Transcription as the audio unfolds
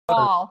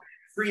all.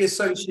 Free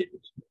association.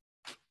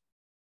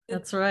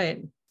 That's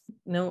right.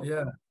 No,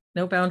 Yeah.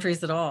 no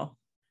boundaries at all.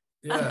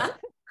 Yeah.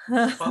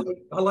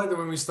 I like that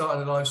when we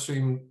started a live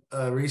stream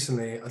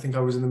recently, I think I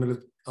was in the middle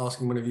of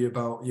asking one of you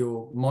about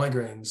your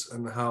migraines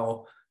and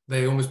how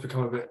they almost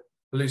become a bit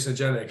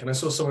hallucinogenic. And I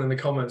saw someone in the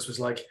comments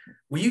was like,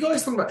 were you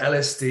guys talking about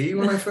LSD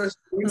when I first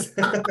joined?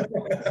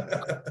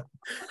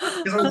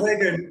 Because I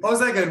was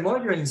there going,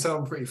 migraines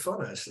sound pretty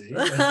fun, actually.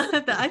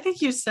 I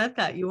think you said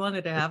that. You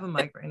wanted to have a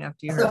migraine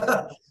after you heard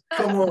that.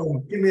 Come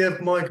on, give me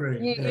a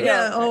migraine.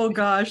 Yeah. Oh,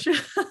 gosh. No,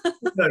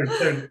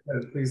 don't,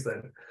 please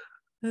don't.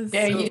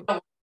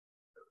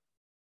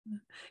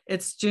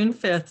 It's June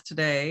 5th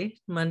today,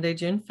 Monday,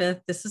 June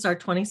 5th. This is our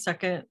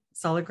 22nd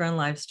Solid Ground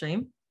live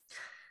stream.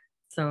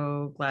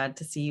 So glad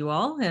to see you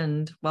all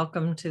and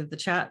welcome to the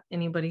chat,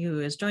 anybody who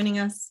is joining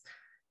us.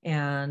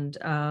 And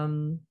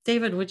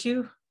David, would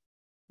you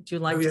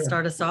like to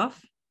start us off?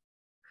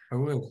 I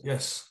will,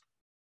 yes.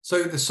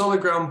 So the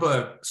Solid Ground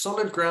blurb.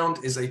 Solid Ground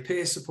is a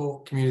peer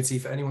support community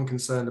for anyone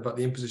concerned about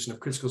the imposition of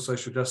critical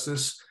social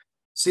justice,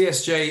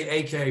 CSJ,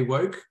 aka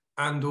woke,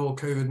 and or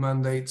COVID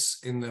mandates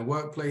in their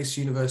workplace,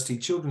 university,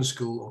 children's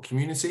school, or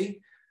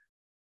community.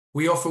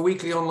 We offer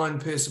weekly online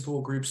peer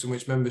support groups in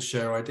which members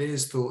share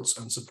ideas, thoughts,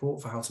 and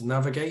support for how to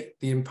navigate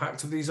the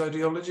impact of these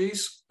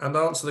ideologies and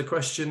answer the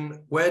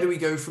question, where do we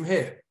go from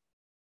here?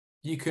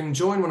 You can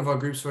join one of our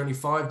groups for only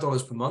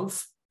 $5 per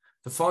month.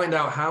 To find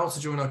out how to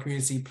join our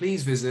community,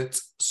 please visit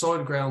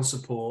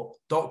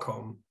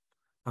solidgroundsupport.com.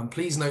 And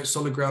please note,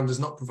 Solid Ground does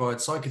not provide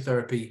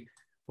psychotherapy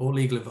or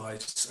legal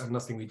advice, and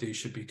nothing we do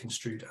should be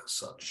construed as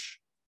such.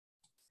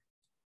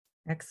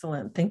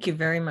 Excellent. Thank you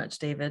very much,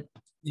 David.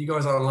 You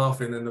guys aren't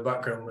laughing in the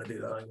background when I do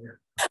that, are you?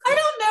 I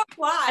don't know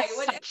why.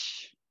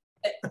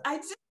 I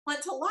just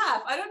want to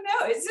laugh. I don't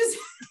know. It's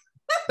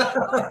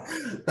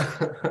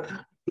just...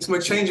 It's my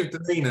change of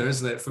demeanor,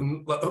 isn't it?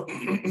 From like,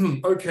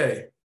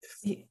 okay.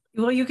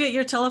 Well, you get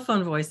your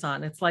telephone voice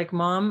on. It's like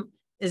mom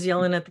is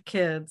yelling at the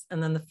kids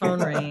and then the phone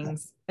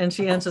rings and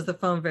she answers the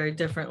phone very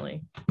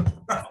differently.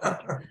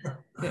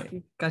 Yeah,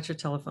 you got your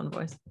telephone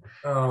voice.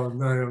 Oh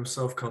no, I'm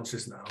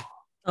self-conscious now.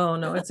 Oh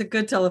no, it's a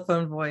good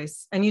telephone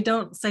voice. And you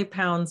don't say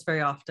pounds very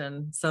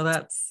often. So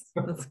that's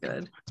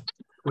good.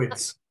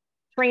 Quiz.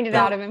 Trained it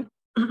out of him.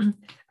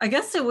 I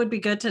guess it would be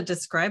good to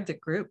describe the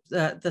group,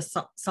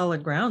 the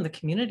Solid Ground, the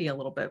community a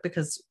little bit,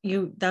 because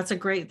the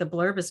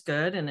blurb is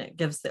good and it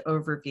gives the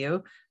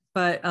overview,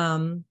 but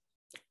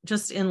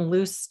just in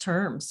loose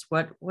terms,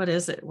 what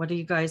is it? What do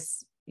you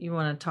guys, you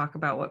want to talk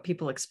about what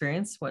people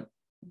experience?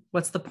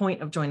 What's the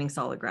point of joining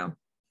Solid Ground?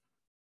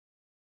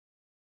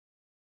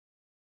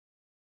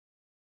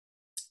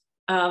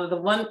 The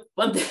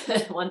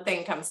one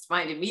thing comes to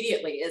mind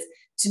immediately is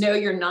to know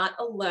you're not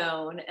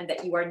alone and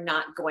that you are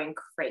not going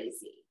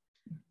crazy.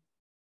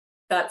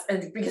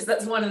 Because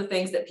that's one of the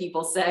things that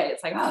people say.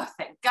 It's like, oh,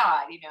 thank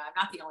God, I'm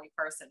not the only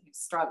person who's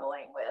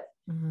struggling with,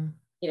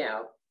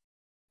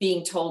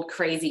 being told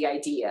crazy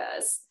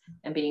ideas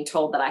and being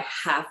told that I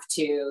have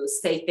to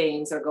say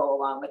things or go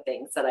along with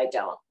things that I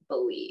don't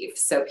believe.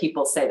 So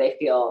people say they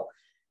feel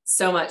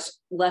so much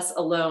less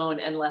alone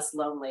and less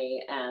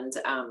lonely. And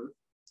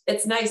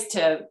it's nice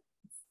to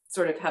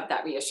sort of have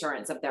that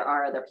reassurance of there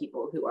are other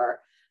people who are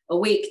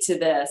awake to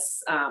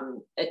this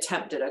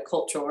attempt at a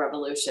cultural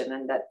revolution,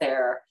 and that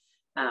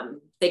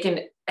they can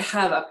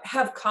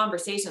have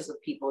conversations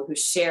with people who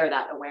share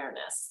that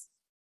awareness.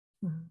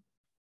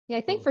 Yeah,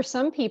 I think for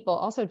some people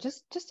also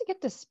just to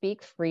get to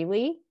speak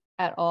freely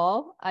at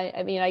all.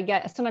 I mean,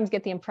 I sometimes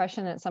get the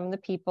impression that some of the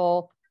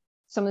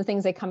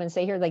things they come and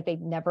say here, like they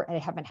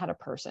haven't had a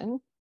person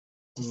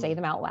to say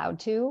them out loud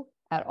to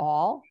at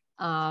all.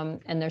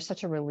 And there's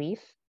such a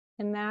relief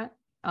in that.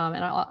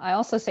 And I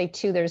also say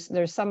too,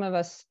 there's some of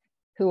us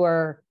who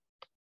are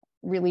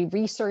really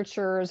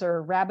researchers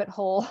or rabbit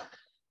hole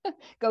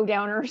go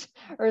downers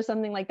or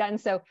something like that. And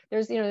so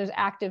there's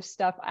active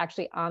stuff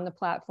actually on the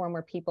platform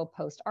where people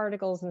post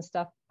articles and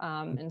stuff.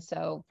 And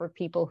so for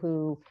people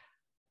who,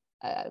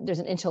 there's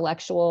an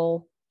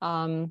intellectual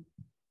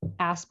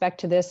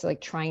aspect to this,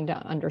 like trying to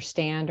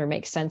understand or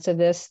make sense of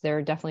this. There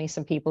are definitely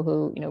some people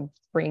who,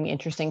 bring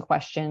interesting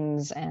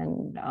questions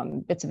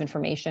and bits of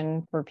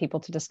information for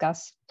people to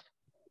discuss.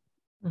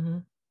 Mm-hmm.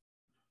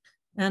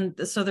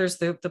 And so there's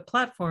the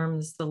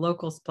platforms, the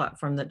locals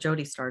platform that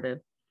Jody started.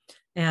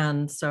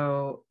 And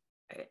so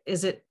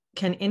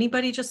can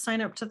anybody just sign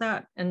up to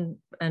that and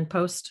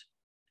post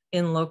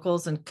in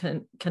locals and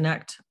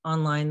connect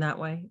online that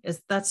way?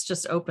 That's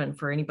just open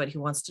for anybody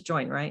who wants to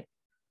join, right?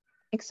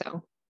 I think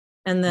so.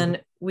 And then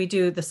we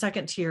do the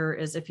second tier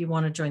is if you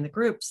want to join the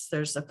groups,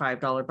 there's a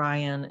 $5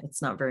 buy-in. It's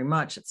not very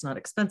much. It's not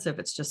expensive.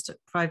 It's just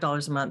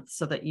 $5 a month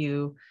so that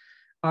you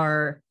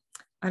are,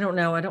 I don't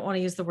know, I don't want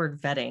to use the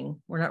word vetting.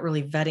 We're not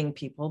really vetting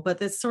people,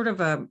 but it's sort of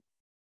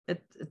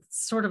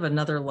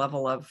another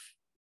level of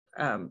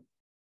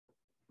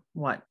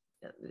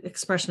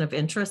expression of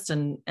interest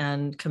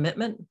and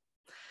commitment.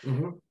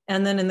 Mm-hmm.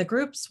 And then in the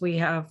groups, we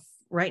have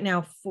right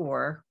now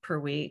 4 per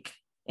week,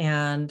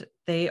 and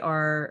they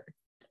are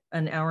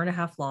an hour and a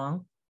half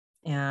long,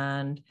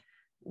 and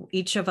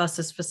each of us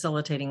is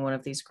facilitating one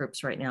of these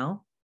groups right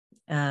now.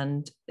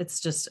 And it's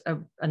just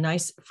a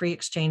nice free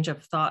exchange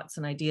of thoughts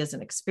and ideas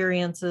and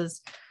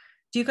experiences.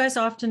 Do you guys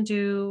often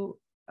do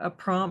a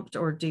prompt,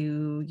 or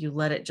do you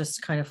let it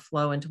just kind of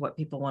flow into what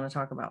people want to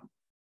talk about?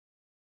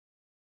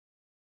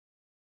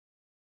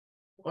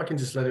 I can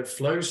just let it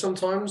flow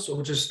sometimes,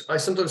 or I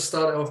sometimes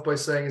start it off by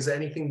saying, is there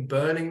anything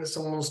burning that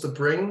someone wants to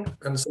bring?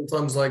 And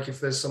sometimes, like, if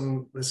there's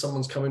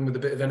someone's coming with a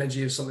bit of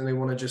energy of something they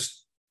want to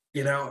just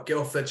get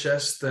off their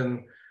chest,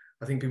 then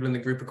I think people in the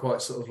group are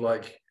quite sort of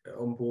like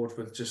on board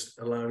with just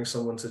allowing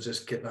someone to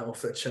just get that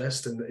off their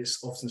chest, and it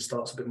often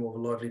starts a bit more of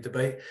a lively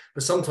debate.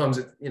 But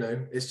sometimes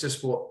it's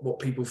just what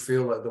people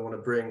feel like they want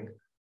to bring,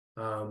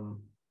 a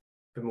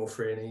bit more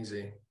free and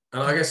easy.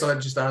 And I guess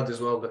I'd just add as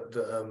well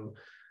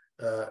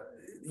that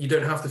you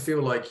don't have to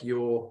feel like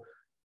you're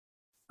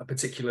a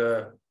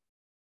particular,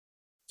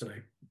 I don't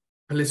know,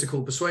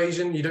 political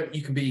persuasion.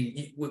 You can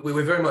be.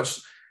 We're very much.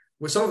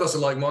 Some of us are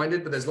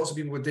like-minded, but there's lots of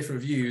people with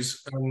different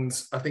views. And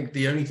I think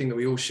the only thing that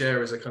we all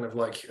share is a kind of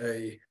like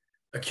a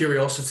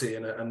curiosity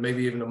and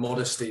maybe even a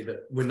modesty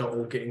that we're not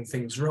all getting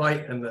things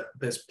right, and that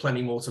there's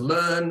plenty more to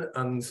learn.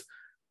 And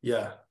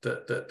yeah,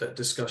 that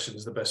discussion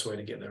is the best way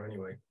to get there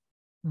anyway.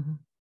 Mm-hmm.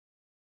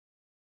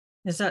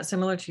 Is that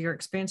similar to your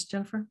experience,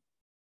 Jennifer?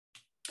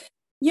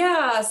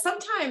 Yeah,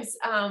 sometimes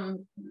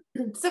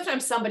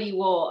somebody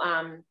will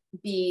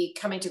be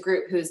coming to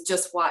group who's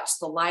just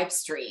watched the live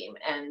stream,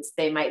 and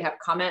they might have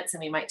comments,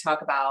 and we might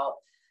talk about,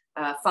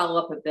 follow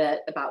up a bit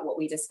about what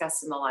we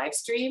discussed in the live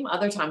stream.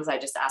 Other times I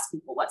just ask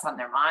people what's on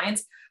their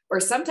minds, or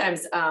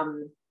sometimes,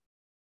 I've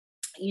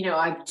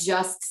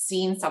just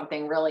seen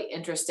something really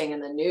interesting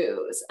in the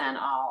news, and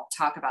I'll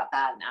talk about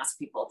that and ask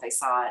people if they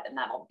saw it, and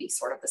that'll be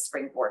sort of the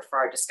springboard for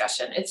our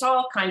discussion. It's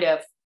all kind of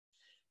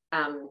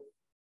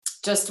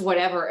just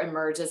whatever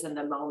emerges in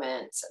the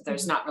moment.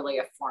 There's not really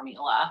a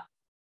formula.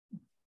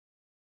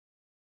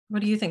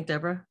 What do you think,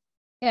 Deborah?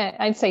 Yeah,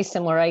 I'd say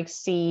similar. I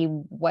see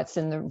what's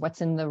in the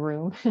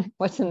room,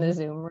 what's in the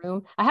Zoom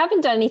room. I haven't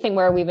done anything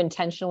where we've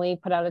intentionally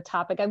put out a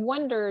topic. I've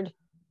wondered,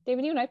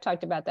 David, you and I've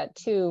talked about that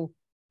too,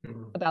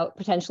 about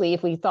potentially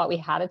if we thought we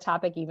had a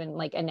topic, even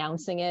like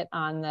announcing it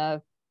on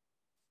the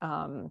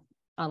on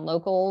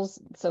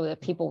locals, so that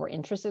people were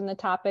interested in the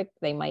topic,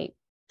 they might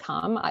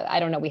come. I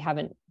don't know, we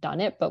haven't done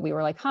it, but we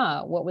were like,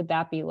 what would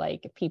that be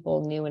like if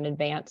people knew in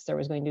advance there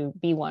was going to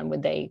be one?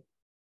 Would they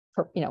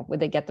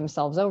get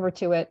themselves over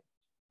to it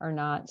or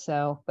not?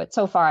 But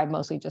so far I've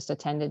mostly just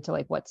attended to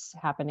like what's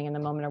happening in the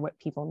moment or what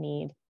people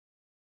need.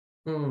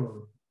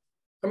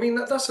 I mean,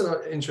 that's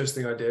an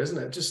interesting idea, isn't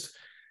it? Just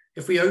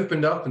if we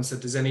opened up and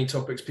said, there's any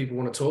topics people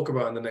want to talk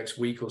about in the next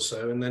week or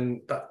so, and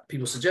then that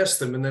people suggest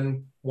them, and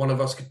then one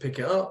of us could pick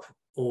it up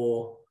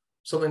or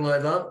something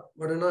like that.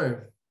 I don't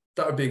know.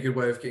 That would be a good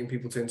way of getting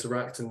people to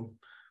interact and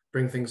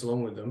bring things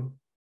along with them.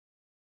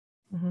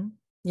 Mm-hmm.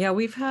 Yeah,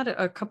 we've had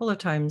a couple of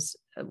times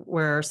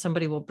where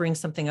somebody will bring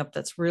something up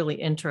that's really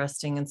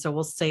interesting, and so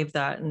we'll save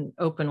that and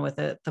open with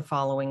it the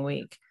following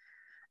week.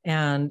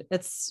 And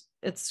it's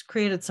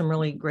created some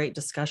really great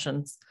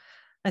discussions.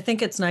 I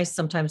think it's nice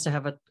sometimes to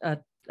have a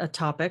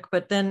topic,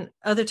 but then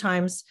other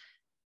times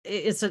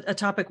it's a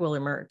topic will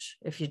emerge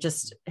if you're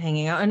just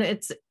hanging out.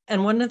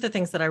 And one of the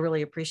things that I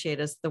really appreciate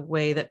is the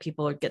way that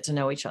people get to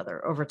know each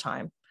other over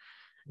time.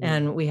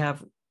 And we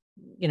have,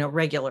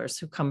 regulars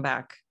who come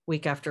back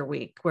week after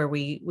week, where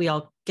we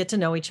all get to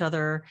know each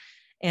other,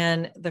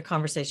 and the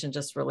conversation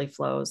just really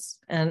flows.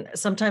 And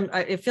sometimes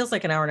it feels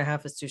like an hour and a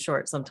half is too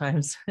short.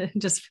 Sometimes it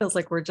just feels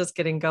like we're just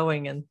getting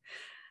going and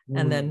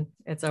then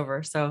it's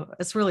over. So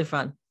it's really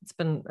fun. It's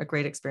been a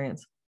great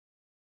experience.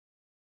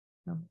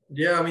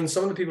 Yeah, I mean,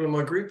 some of the people in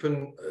my group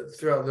and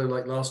throughout the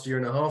last year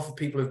and a half,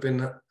 people have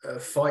been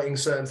fighting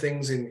certain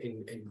things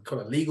in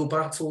kind of legal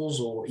battles,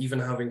 or even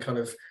having kind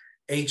of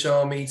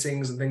HR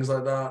meetings and things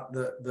like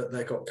that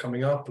they've got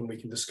coming up, and we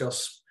can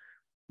discuss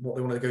what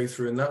they want to go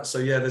through in that. So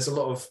yeah,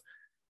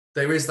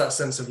 there is that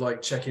sense of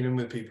like checking in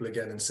with people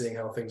again and seeing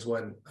how things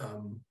went.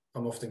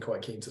 I'm often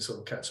quite keen to sort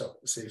of catch up,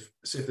 see if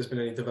there's been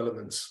any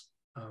developments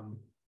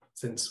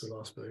since we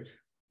last spoke.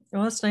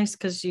 Well, it's nice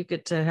because you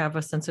get to have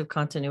a sense of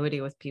continuity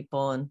with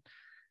people and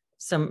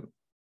some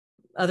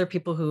other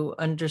people who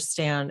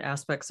understand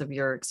aspects of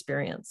your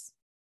experience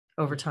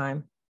over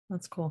time.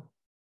 That's cool.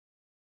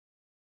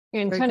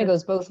 And it kind of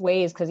goes both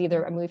ways, because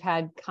we've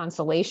had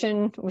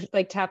consolation, which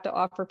like to have to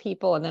offer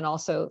people, and then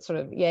also sort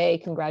of, yay,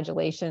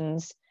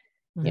 congratulations,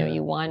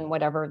 you won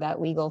whatever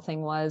that legal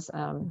thing was.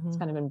 It's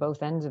kind of in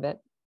both ends of it.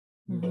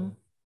 Mm-hmm.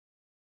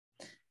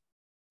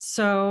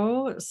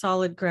 So,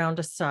 solid ground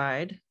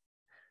aside,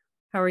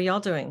 how are y'all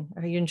doing?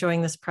 Are you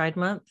enjoying this Pride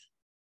Month?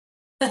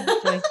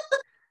 I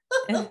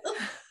don't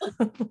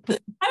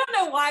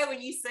know why when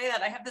you say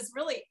that, I have this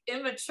really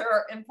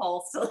immature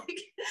impulse to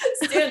like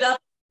stand up,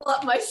 pull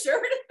up my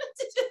shirt.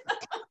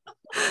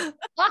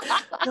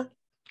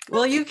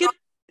 Well, you get.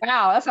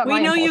 Wow, that's not we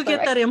know you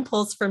get that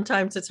impulse from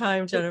time to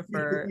time,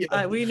 Jennifer.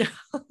 We know.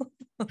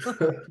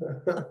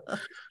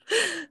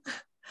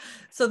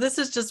 So this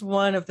is just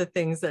one of the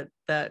things that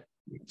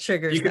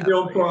triggers. You can do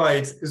on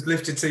Pride, is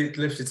lift your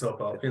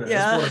top up, you know.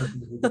 Yeah. That's one of the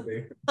things we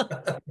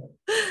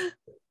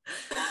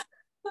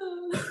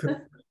can do.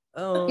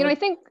 Oh. You know, I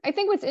think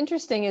what's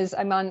interesting is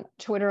I'm on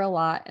Twitter a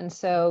lot, and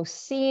so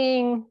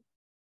seeing,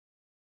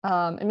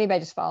 and maybe I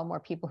just follow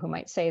more people who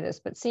might say this,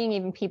 but seeing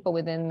even people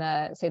within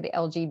the, say, the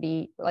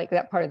LGBT, like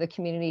that part of the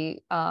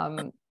community,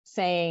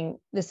 saying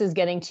this is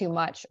getting too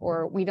much,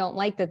 or we don't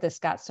like that this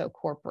got so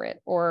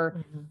corporate,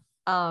 or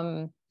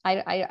I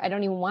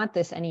don't even want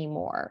this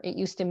anymore. It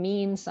used to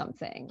mean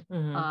something.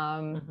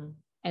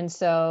 And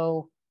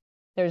so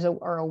there's a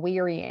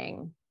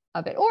wearying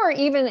of it. Or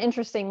even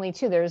interestingly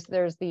too, there's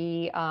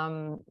the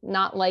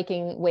not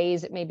liking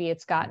ways that maybe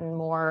it's gotten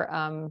more,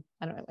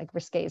 I don't know, like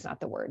risque is not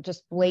the word,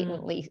 just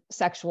blatantly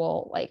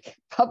sexual, like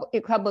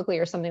publicly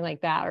or something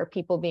like that, or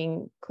people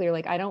being clear,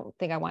 like, I don't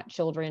think I want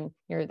children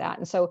near that.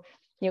 And so,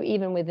 you know,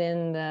 even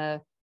within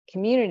the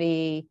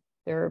community,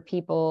 there are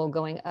people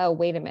going, oh,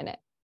 wait a minute.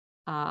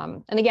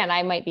 And again,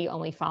 I might be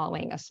only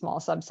following a small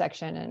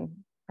subsection, and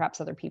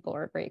perhaps other people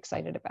are very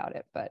excited about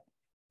it, but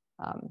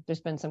there's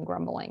been some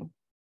grumbling.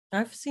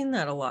 I've seen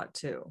that a lot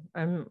too.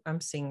 I'm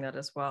seeing that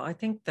as well. I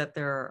think that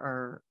there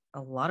are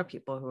a lot of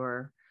people who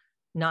are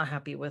not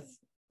happy with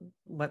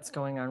what's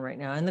going on right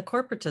now. And the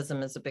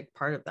corporatism is a big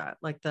part of that.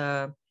 Like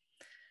I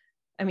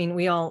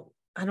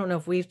don't know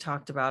if we've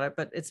talked about it,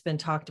 but it's been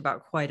talked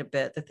about quite a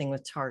bit. The thing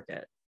with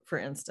Target, for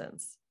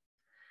instance,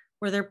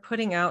 where they're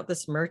putting out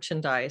this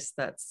merchandise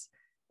that's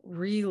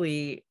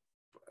really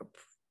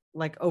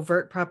like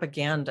overt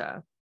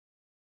propaganda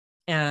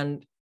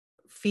and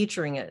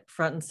featuring it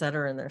front and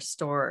center in their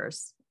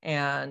stores.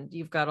 And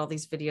you've got all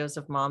these videos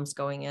of moms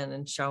going in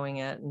and showing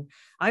it. And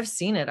I've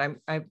seen it. I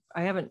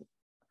haven't,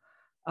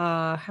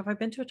 have I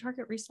been to a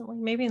Target recently?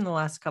 Maybe in the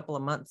last couple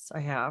of months I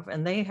have.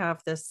 And they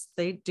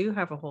do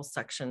have a whole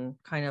section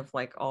kind of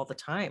like all the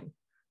time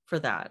for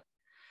that.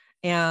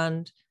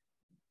 And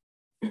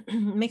it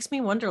makes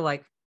me wonder,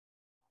 like,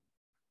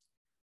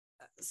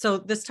 so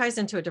this ties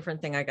into a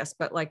different thing, I guess,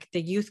 but like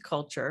the youth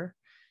culture,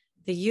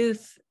 the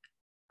youth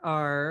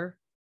are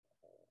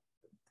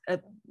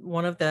at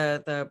one of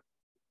the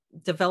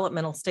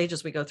developmental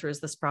stages we go through is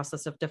this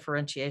process of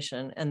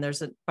differentiation. And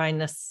there's by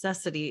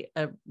necessity,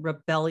 a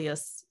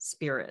rebellious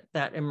spirit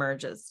that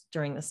emerges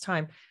during this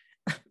time.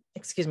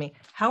 Excuse me.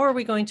 How are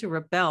we going to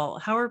rebel?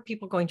 How are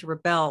people going to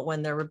rebel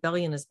when their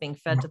rebellion is being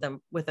fed to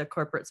them with a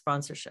corporate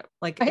sponsorship?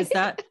 Like,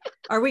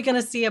 are we going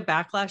to see a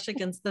backlash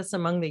against this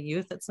among the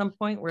youth at some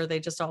point where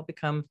they just all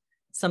become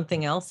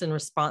something else in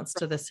response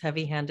to this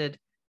heavy-handed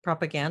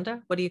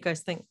propaganda? What do you guys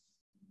think?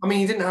 I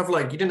mean, you didn't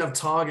have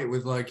Target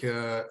with like,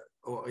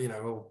 or, you know,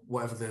 or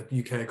whatever the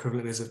UK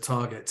equivalent is of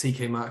Target,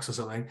 TK Maxx or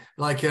something.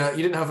 Like, you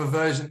didn't have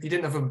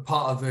a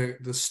part of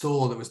the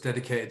store that was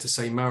dedicated to,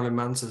 say, Marilyn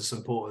Manson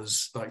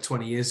supporters like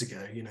 20 years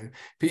ago, you know.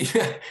 But,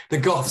 yeah, the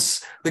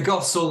goths,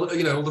 all,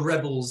 you know, all the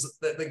rebels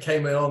that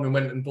came along and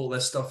went and bought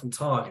their stuff from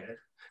Target,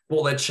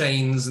 bought their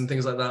chains and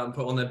things like that and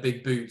put on their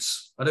big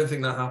boots. I don't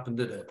think that happened,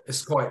 did it?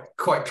 It's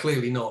quite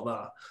clearly not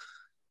that.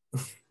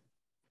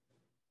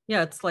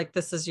 Yeah, it's like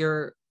this is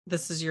your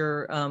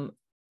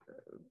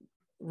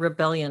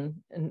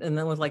rebellion, and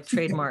then with like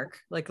trademark,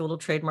 like a little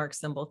trademark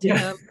symbol.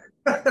 Yeah.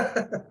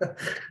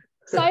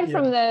 Aside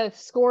from the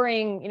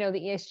scoring, you know, the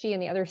ESG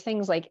and the other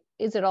things, like,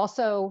 is it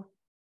also,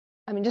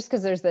 I mean, just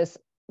because there's this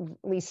at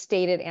least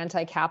stated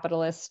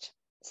anti-capitalist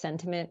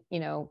sentiment, you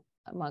know,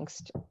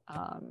 amongst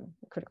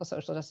critical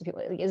social justice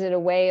people, like, is it a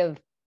way of,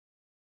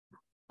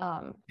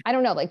 I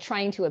don't know, like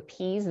trying to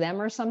appease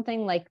them or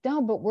something? Like,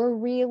 no, but we're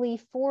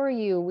really for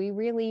you. We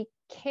really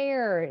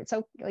care. It's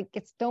so, like,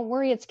 don't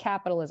worry, it's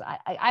capitalism.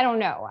 I don't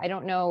know. I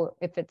don't know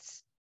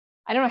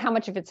how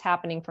much of it's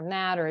happening from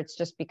that, or it's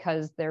just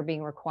because they're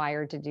being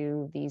required to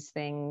do these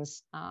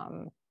things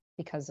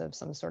because of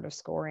some sort of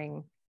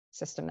scoring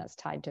system that's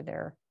tied to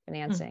their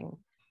financing.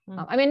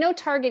 I mean, no,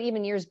 Target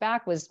even years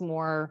back was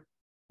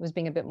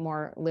being a bit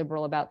more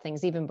liberal about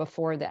things, even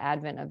before the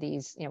advent of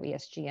these, you know,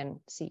 ESG and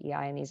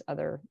CEI and these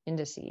other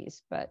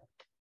indices. But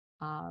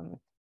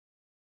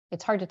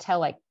it's hard to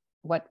tell, like,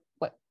 what,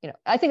 you know,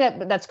 I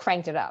think that's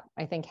cranked it up.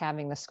 I think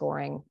having the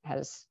scoring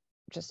has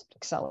just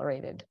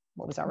accelerated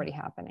what was already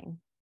happening.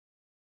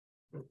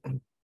 What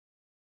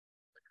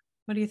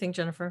do you think,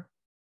 Jennifer?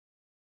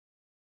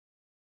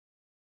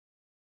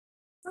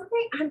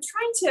 Okay, I'm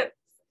trying to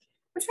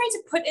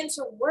put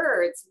into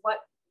words what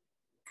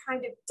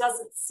kind of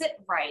doesn't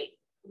sit right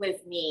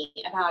with me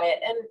about it,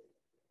 and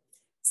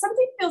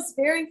something feels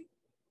very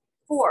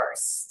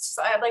forced.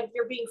 So like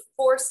you're being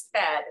force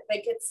fed.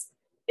 Like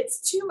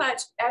it's too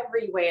much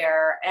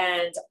everywhere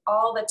and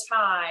all the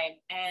time,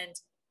 and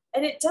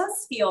it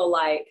does feel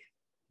like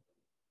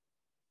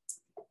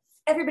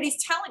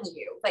everybody's telling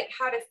you like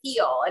how to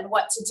feel and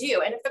what to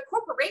do. And if the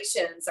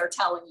corporations are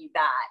telling you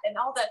that, and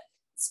all the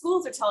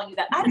schools are telling you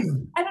that, I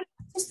don't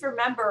just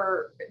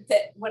remember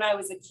that when I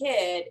was a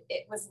kid,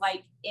 it was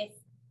like if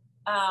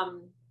I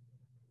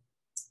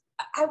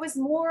was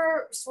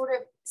more sort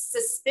of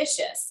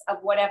suspicious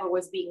of whatever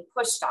was being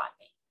pushed on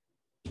me.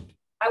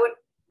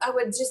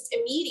 would just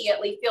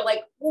immediately feel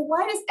like, well,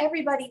 why does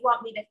everybody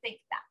want me to think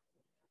that?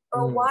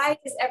 Or why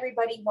does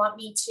everybody want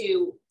me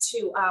to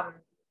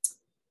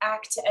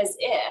act as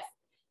if?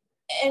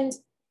 And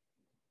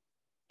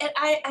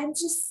I'm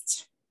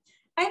just,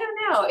 I don't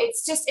know.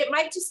 It's just, it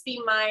might just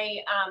be my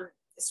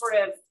sort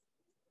of,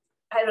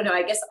 I don't know,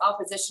 I guess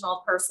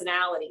oppositional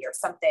personality or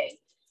something,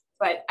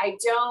 but I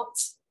don't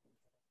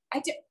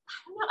know.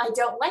 I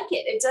don't like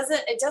it.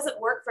 It doesn't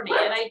work for me.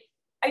 And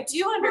I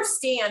do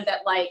understand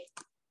that, like,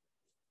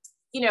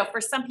 you know,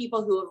 for some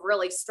people who have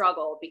really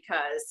struggled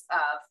because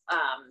of,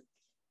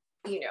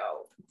 you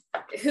know,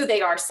 who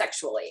they are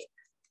sexually,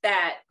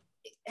 that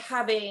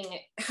having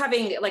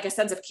like a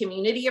sense of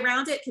community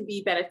around it can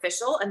be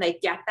beneficial, and they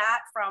get that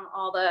from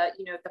all the,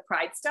 you know, the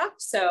pride stuff.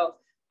 So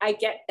I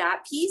get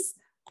that piece,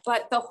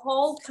 but the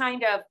whole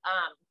kind of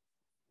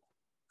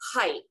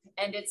hype,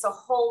 and it's a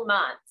whole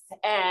month,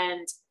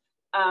 and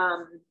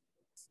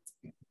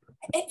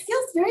it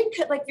feels very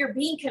like you're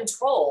being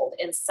controlled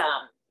in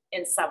some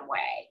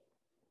way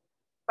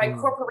by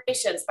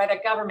corporations, by the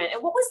government.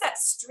 And what was that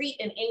street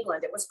in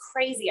England? It was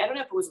crazy. I don't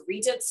know if it was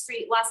Regent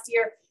Street last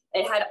year.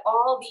 It had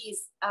all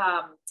these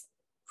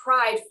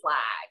pride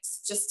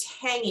flags just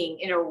hanging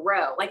in a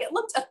row. Like, it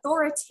looked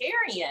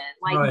authoritarian,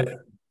 like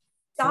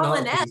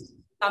Stalinist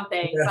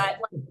something, but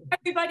like,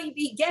 everybody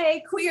be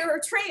gay, queer, or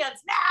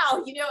trans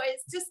now. You know,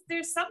 it's just,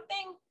 there's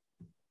something.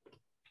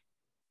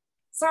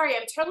 Sorry,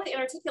 I'm totally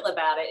inarticulate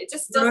about it. It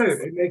just doesn't. No,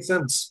 it makes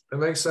sense. It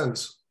makes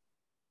sense.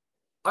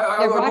 Go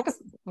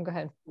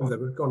ahead.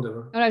 Go on,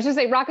 Deborah. And I was just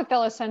say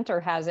Rockefeller Center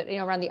has it, you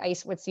know, around the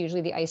ice, what's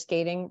usually the ice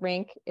skating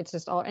rink. It's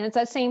just all, and it's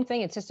that same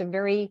thing. It's just a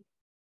very,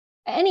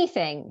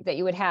 anything that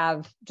you would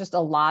have just a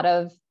lot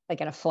of,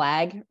 like in a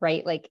flag,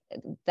 right? Like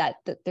that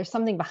there's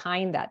something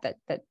behind that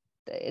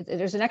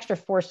there's an extra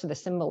force to the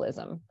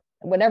symbolism,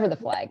 whatever the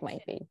flag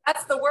might be.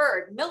 That's the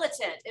word,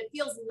 militant. It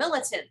feels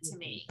militant to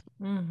me.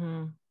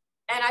 Mm-hmm.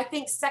 And I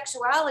think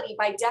sexuality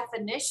by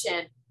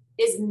definition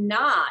is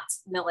not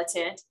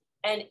militant,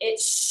 and it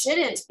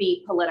shouldn't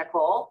be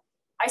political.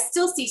 I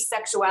still see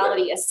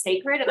sexuality as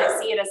sacred, and I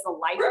see it as the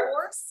life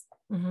force.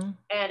 Mm-hmm.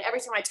 And every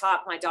time I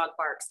talk, my dog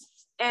barks.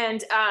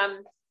 And I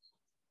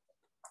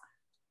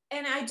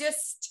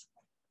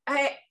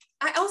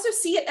also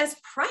see it as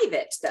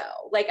private,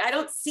 though. Like, I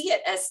don't see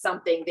it as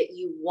something that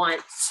you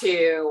want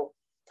to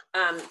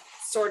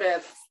sort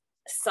of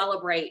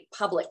celebrate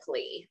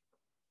publicly.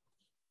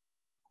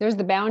 There's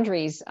the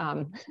boundaries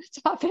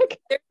topic.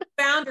 There's the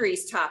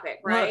boundaries topic,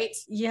 right?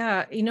 Well,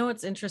 yeah. You know,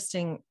 what's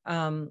interesting.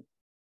 When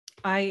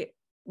I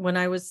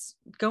was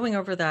going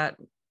over that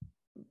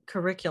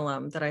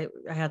curriculum, that I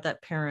had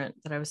that parent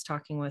that I was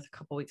talking with a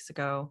couple weeks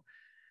ago,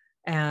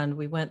 and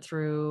we went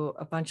through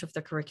a bunch of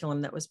the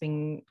curriculum that was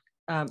being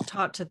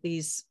taught to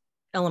these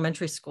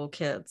elementary school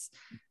kids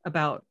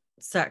about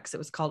sex. It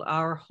was called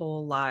Our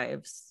Whole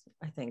Lives,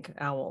 I think,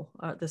 OWL,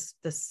 this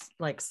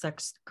like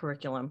sex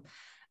curriculum.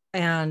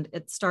 And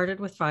it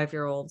started with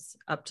 5-year-olds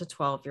up to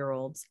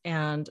 12-year-olds.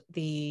 And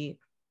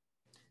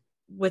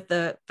with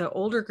the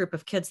older group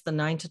of kids, the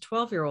 9 to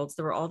 12-year-olds,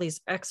 there were all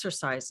these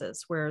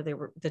exercises where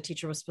the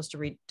teacher was supposed to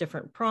read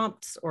different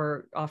prompts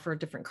or offer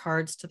different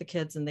cards to the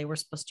kids, and they were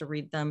supposed to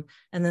read them.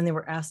 And then they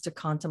were asked to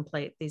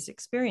contemplate these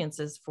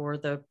experiences for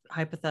the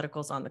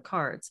hypotheticals on the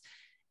cards.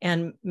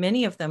 And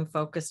many of them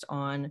focused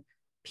on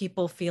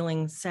people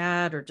feeling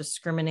sad or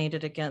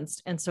discriminated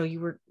against. And so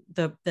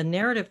the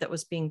narrative that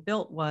was being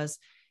built was,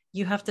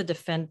 you have to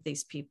defend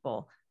these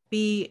people,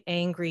 be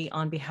angry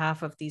on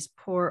behalf of these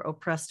poor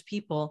oppressed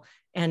people,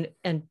 and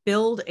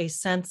build a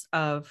sense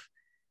of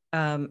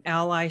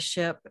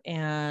allyship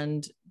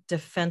and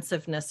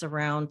defensiveness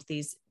around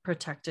these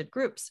protected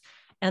groups.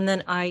 And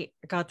then I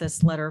got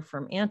this letter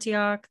from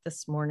Antioch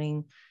this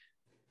morning,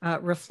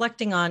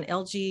 reflecting on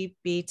LGBTQIA+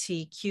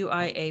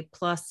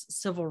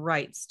 civil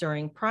rights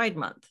during Pride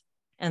Month.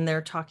 And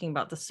they're talking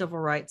about the civil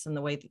rights and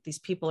the way that these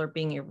people are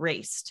being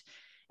erased.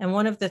 And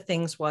one of the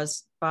things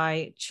was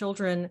by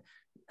children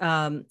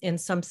in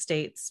some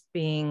states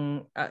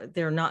being,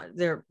 there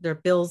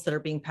are bills that are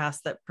being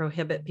passed that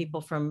prohibit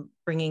people from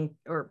bringing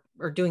or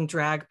doing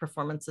drag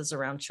performances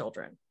around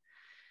children.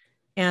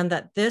 And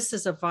that this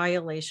is a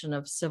violation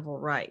of civil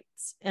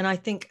rights. And I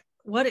think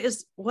what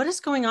is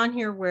going on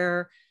here,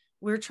 where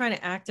we're trying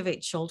to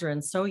activate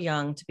children so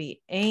young to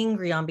be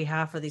angry on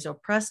behalf of these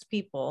oppressed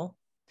people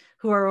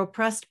who are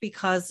oppressed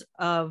because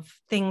of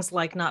things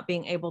like not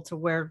being able to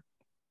wear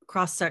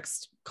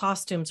cross-sex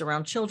costumes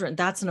around children.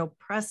 That's an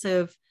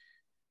oppressive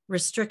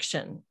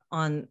restriction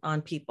on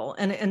people.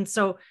 And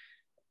so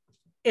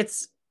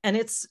it's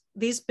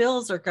these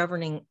bills are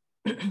governing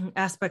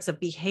aspects of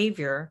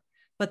behavior,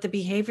 but the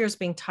behavior is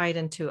being tied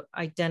into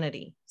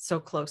identity so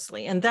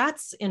closely. And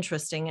that's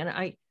interesting. And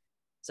I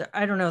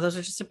don't know, those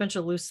are just a bunch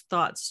of loose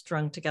thoughts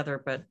strung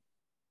together, but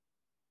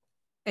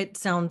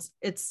it's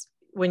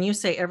when you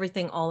say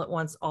everything all at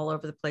once, all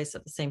over the place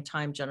at the same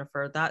time,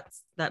 Jennifer,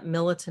 that's that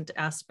militant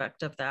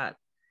aspect of that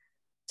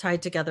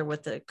tied together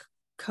with the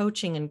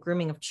coaching and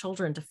grooming of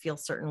children to feel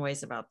certain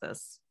ways about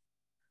this.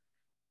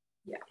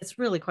 Yeah. It's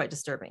really quite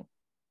disturbing.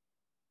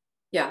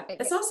 Yeah,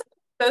 it's also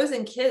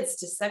exposing kids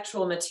to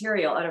sexual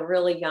material at a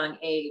really young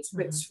age,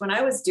 which when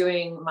I was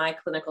doing my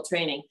clinical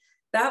training,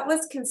 that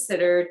was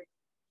considered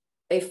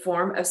a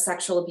form of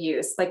sexual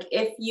abuse. Like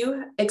if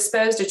you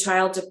exposed a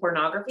child to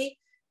pornography,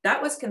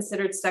 that was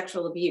considered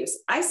sexual abuse.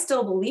 I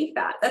still believe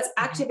that. That's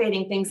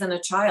activating things in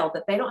a child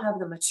that they don't have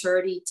the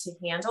maturity to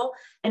handle.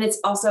 And it's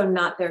also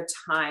not their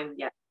time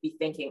yet to be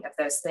thinking of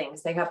those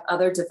things. They have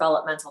other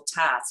developmental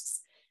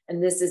tasks.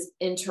 And this is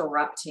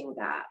interrupting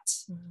that.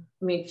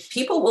 I mean,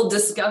 people will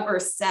discover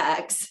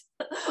sex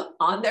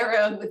on their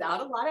own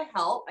without a lot of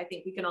help. I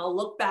think we can all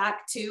look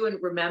back to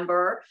and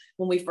remember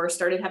when we first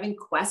started having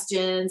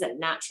questions and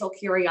natural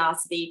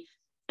curiosity,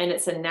 and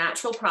it's a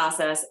natural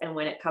process. And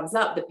when it comes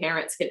up, the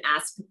parents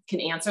can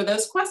answer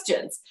those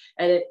questions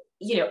at a,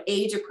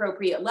 age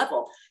appropriate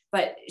level.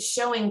 But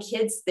showing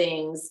kids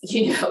things,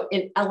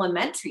 in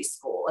elementary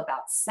school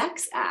about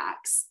sex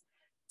acts,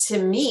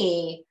 to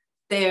me,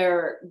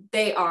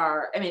 they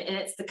are, and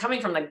it's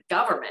coming from the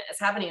government. It's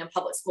happening in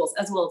public schools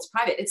as well as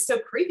private. It's so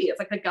creepy. It's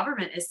like the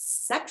government is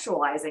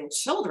sexualizing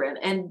children,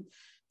 and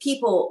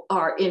people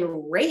are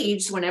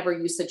enraged whenever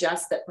you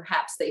suggest that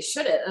perhaps they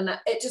shouldn't. And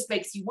it just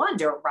makes you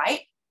wonder, right?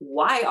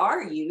 Why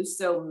are you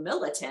so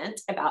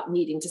militant about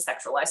needing to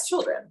sexualize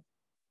children?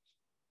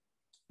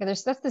 Yeah,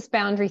 that's this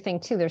boundary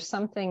thing too. There's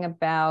something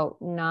about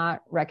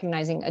not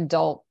recognizing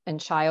adult and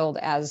child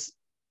as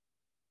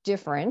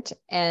different,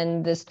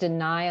 and this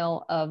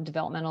denial of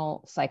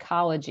developmental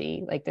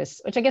psychology, like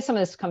this, which I guess some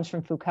of this comes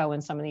from Foucault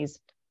and some of these,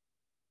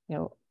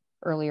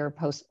 earlier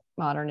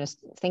postmodernist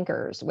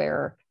thinkers,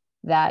 where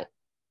that's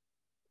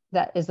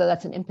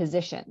an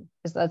imposition,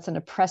 that's an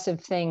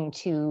oppressive thing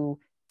to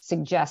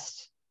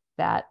suggest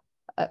that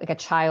like a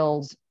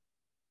child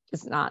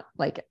is not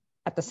like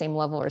at the same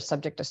level or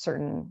subject to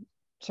certain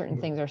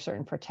things or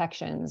certain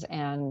protections,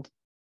 and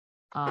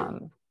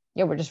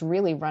we're just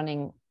really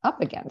running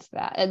up against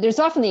that. And there's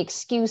often the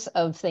excuse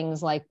of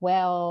things like,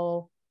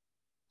 well,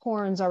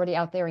 porn's already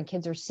out there and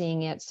kids are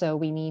seeing it, so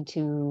we need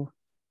to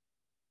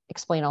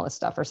explain all this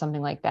stuff or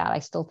something like that. I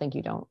still think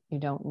you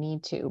don't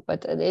need to,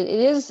 but it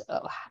is,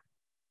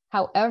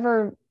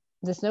 however,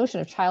 this notion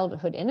of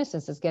childhood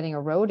innocence is getting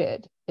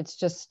eroded. It's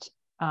just,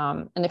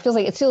 and it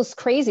feels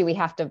crazy. We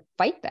have to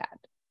fight that,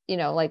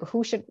 like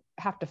who should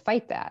have to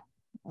fight that,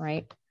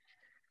 right?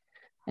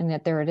 And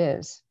that there it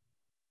is.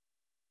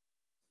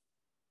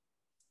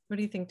 What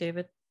do you think,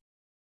 David?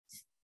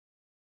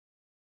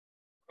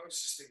 I was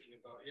just thinking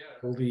about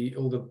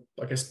all the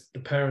I guess the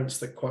parents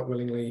that quite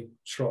willingly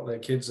trot their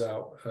kids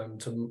out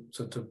to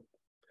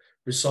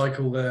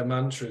recycle their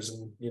mantras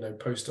and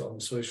post it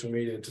on social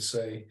media to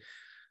say,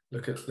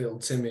 look at little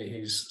Timmy,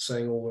 he's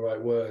saying all the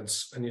right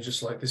words, and you're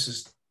just like,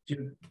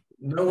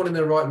 no one in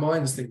their right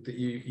minds think that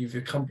you've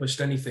accomplished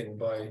anything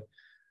by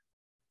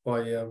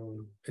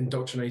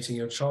indoctrinating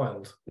your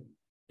child.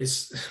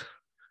 It's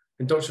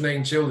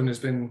indoctrinating children has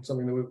been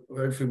something that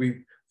hopefully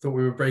we thought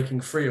we were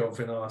breaking free of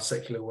in our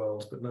secular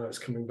world, but now it's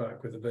coming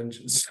back with a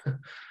vengeance.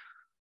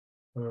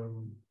 I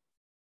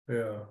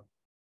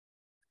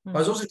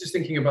was also just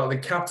thinking about the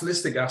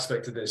capitalistic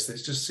aspect of this.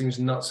 This just seems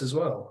nuts as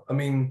well. I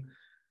mean,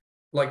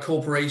 like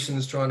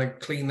corporations trying to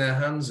clean their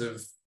hands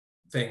of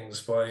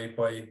things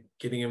by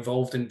getting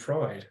involved in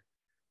pride.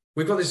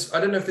 We've got this, I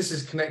don't know if this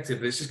is connected,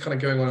 but it's just kind of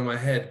going on in my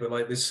head, but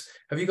like this,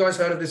 have you guys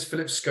heard of this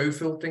Philip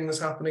Schofield thing that's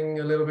happening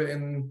a little bit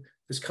in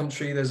this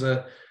country? There's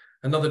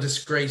another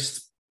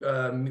disgraced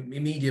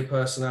media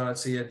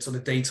personality, a sort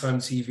of daytime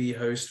TV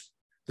host,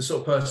 the sort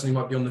of person who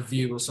might be on The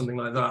View or something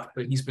like that,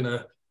 but he's been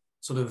a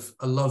sort of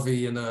a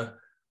lovey and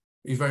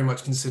he's very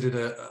much considered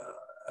a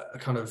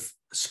kind of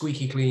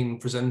squeaky clean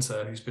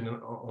presenter who's been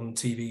on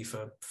TV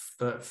for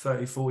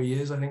 30, 40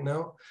 years, I think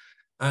now.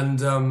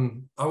 And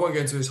I won't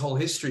go into his whole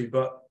history,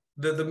 but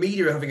the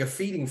media are having a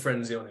feeding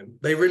frenzy on him.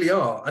 They really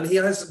are. And he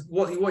has,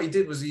 what he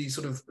did was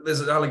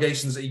there's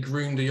allegations that he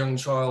groomed a young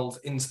child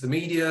into the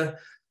media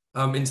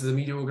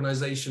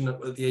organization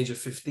at the age of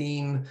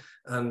 15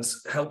 and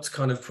helped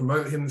kind of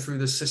promote him through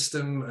the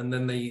system. And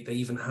then they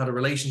even had a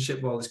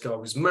relationship while this guy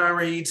was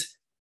married.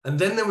 And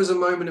then there was a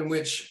moment in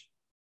which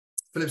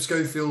Philip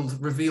Schofield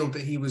revealed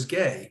that he was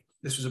gay.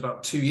 This was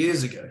about 2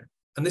 years ago.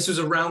 And this was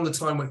around the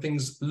time where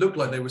things looked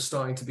like they were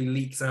starting to be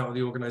leaked out of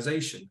the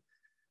organization.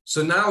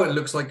 So now it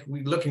looks like,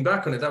 looking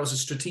back on it, that was a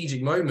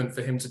strategic moment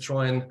for him to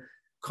try and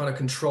kind of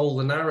control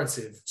the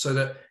narrative so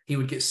that he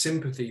would get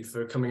sympathy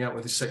for coming out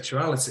with his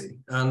sexuality.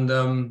 And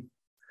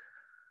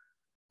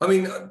I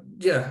mean,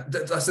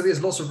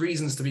 there's lots of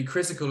reasons to be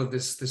critical of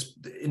this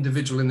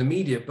individual in the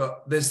media,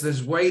 but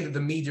there's way that the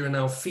media are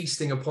now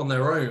feasting upon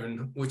their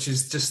own, which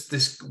is just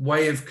this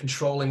way of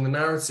controlling the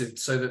narrative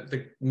so that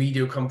the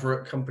media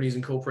companies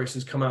and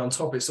corporations come out on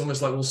top. It's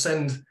almost like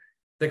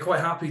they're quite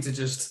happy to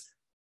just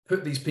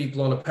put these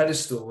people on a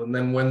pedestal, and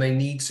then when they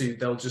need to,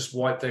 they'll just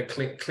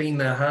clean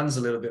their hands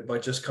a little bit by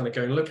just kind of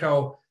going, look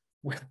how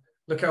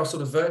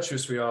sort of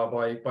virtuous we are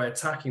by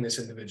attacking this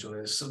individual.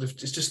 And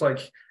it's just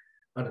like,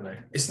 I don't know.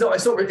 It's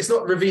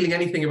not revealing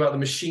anything about the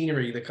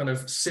machinery, the kind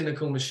of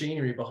cynical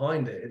machinery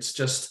behind it. It's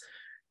just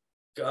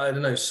I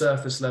don't know,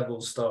 surface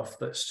level stuff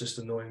that's just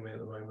annoying me at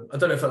the moment. I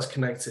don't know if that's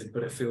connected,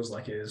 but it feels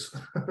like it is.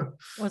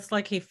 Well, it's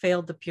like he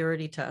failed the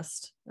purity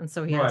test, and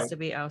so he has to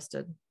be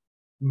ousted.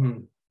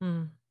 Mm.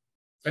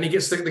 And he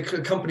gets the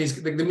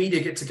companies, the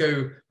media get to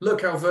go,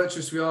 look how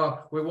virtuous we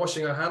are. We're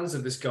washing our hands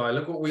of this guy.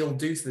 Look what we'll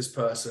do to this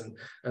person.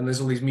 And there's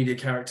all these media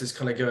characters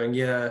kind of going,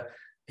 yeah,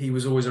 he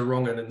was always a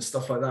wrong 'un and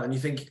stuff like that. And you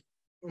think,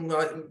 I'm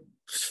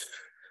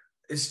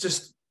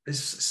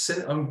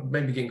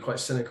maybe getting quite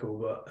cynical,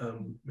 but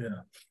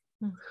yeah.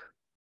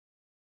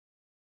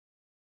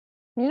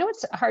 You know,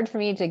 it's hard for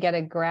me to get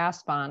a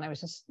grasp on. I was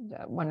just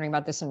wondering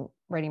about this and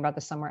writing about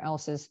this somewhere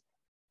else is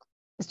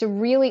to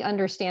really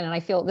understand. And I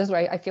feel this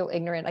way, I feel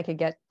ignorant. I could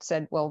get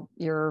said, well,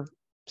 you're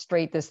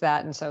straight, this,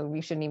 that, and so we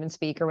shouldn't even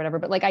speak or whatever.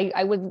 But like,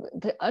 I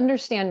would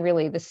understand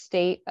really the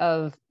state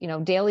of, you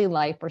know, daily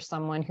life for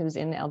someone who's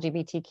in the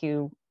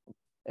LGBTQ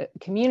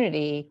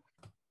community,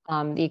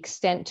 the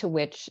extent to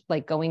which,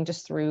 like, going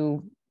just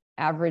through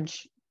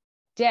average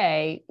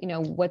day, you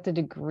know, what the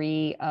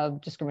degree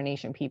of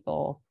discrimination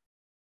people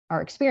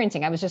are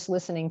experiencing. I was just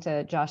listening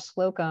to Josh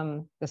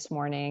Slocum this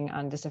morning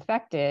on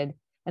Disaffected,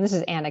 and this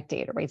is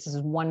anecdotal, right? This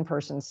is one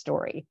person's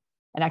story.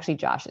 And actually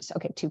Josh is,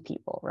 okay, two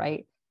people,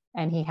 right?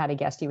 And he had a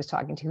guest he was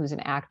talking to who's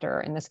an actor,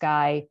 and this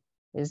guy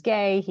is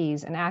gay,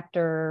 he's an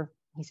actor,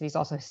 he said he's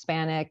also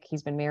Hispanic,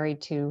 he's been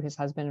married to his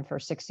husband for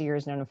 6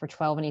 years, known him for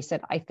 12, and he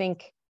said, I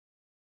think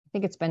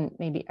it's been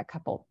maybe a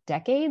couple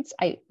decades.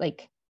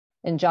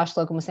 And Josh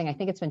Slocum was saying, I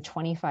think it's been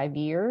 25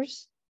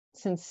 years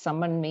since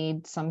someone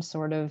made some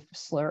sort of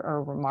slur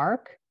or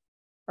remark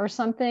or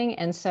something.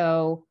 And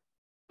so,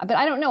 but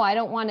I don't know, I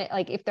don't want to,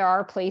 like, if there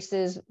are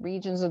places,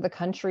 regions of the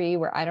country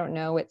where I don't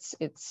know, it's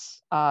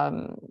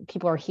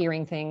people are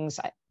hearing things.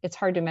 It's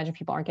hard to imagine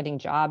people aren't getting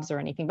jobs or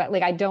anything, but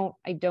like, I don't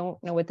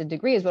know what the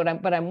degree is. What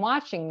I'm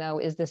watching though,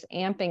 is this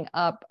amping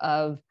up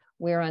of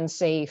we're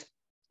unsafe,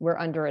 we're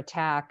under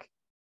attack,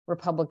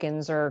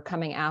 Republicans are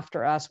coming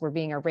after us, we're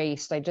being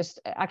erased.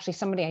 Actually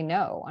somebody I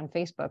know on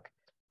Facebook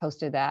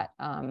posted that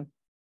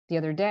the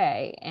other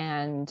day,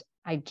 and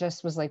I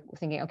just was like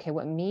thinking, okay,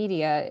 what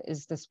media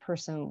is this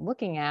person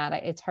looking at?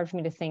 It's hard for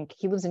me to think.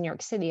 He lives in New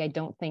York City. I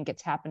don't think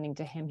it's happening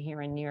to him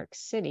here in New York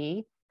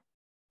City.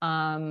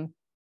 And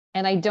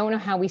I don't know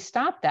how we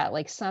stop that.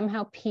 Like,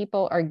 somehow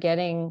people are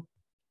getting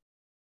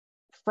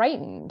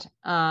frightened.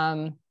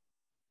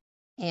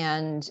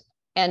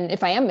 And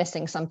if I am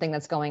missing something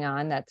that's going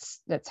on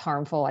that's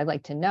harmful, I'd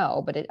like to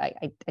know, but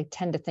I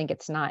tend to think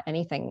it's not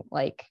anything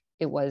like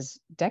it was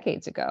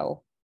decades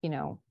ago, you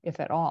know, if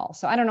at all.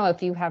 So I don't know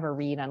if you have a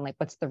read on, like,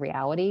 what's the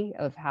reality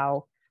of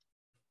how,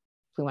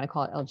 if we want to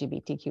call it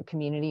LGBTQ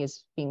community,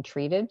 is being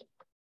treated.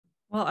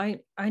 Well,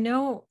 I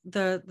know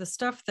the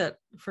stuff that,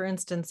 for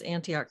instance,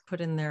 Antioch put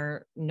in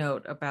their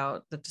note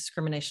about the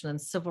discrimination and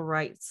civil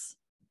rights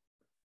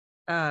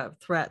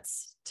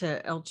threats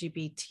to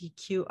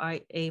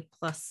LGBTQIA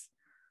plus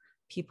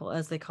people,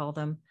 as they call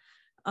them,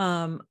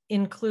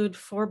 include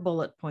 4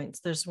 bullet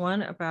points. There's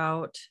one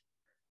about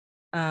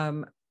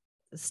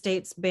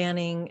states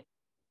banning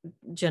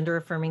gender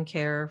affirming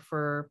care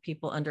for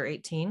people under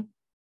 18.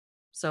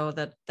 So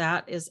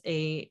that is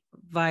a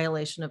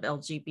violation of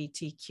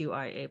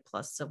LGBTQIA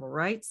plus civil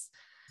rights.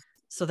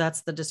 So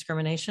that's the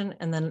discrimination.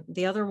 And then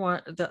the other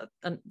one, the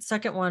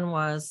second one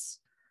was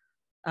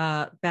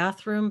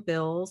bathroom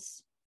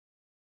bills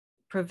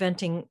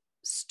preventing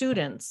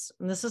students,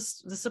 and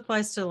this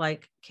applies to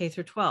like K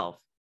through 12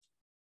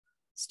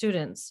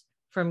 students,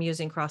 from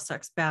using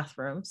cross-sex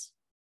bathrooms.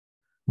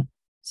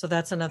 So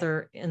that's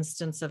another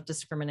instance of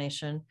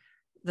discrimination.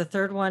 The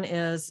third one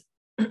is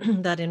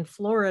that in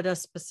Florida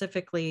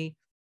specifically,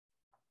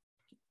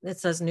 it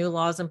says new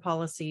laws and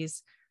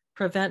policies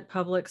prevent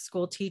public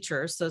school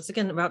teachers, so it's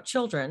again about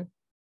children,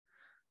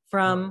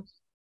 from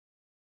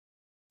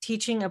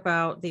teaching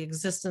about the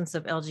existence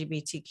of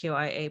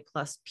LGBTQIA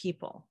plus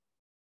people.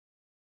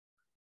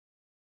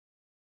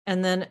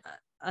 And then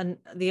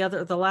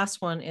the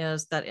last one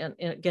is that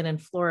again in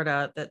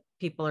Florida, that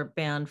people are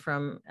banned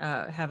from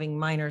having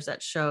minors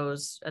at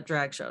shows, at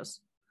drag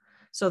shows.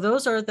 So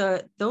those are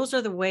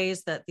the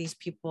ways that these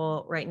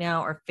people right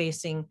now are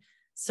facing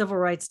civil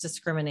rights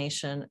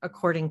discrimination,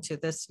 according to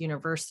this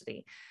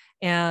university.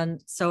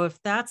 And so if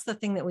that's the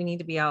thing that we need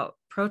to be out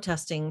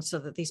protesting so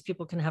that these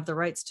people can have the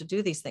rights to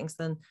do these things,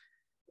 then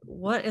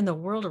what in the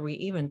world are we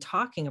even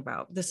talking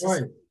about?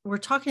 We're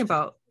talking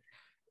about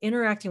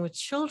interacting with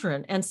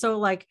children. And so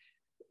like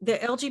the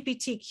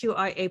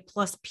LGBTQIA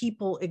plus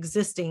people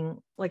existing,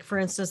 like for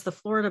instance, the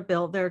Florida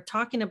bill, they're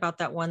talking about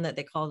that one that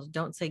they call the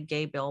Don't Say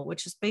Gay bill,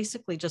 which is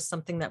basically just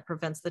something that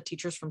prevents the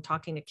teachers from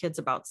talking to kids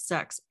about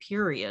sex,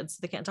 period. So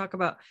they can't talk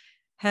about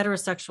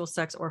heterosexual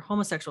sex or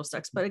homosexual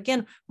sex. But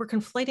again, we're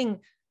conflating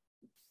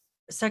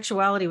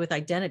sexuality with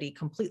identity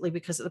completely,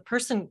 because the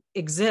person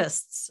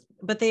exists,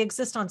 but they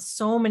exist on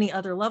so many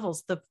other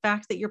levels. The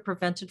fact that you're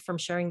prevented from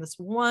sharing this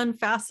one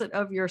facet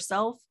of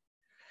yourself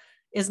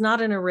is not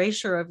an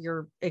erasure of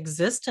your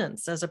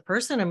existence as a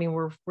person. I mean,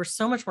 we're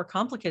so much more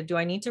complicated. Do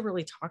I need to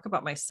really talk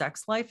about my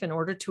sex life in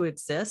order to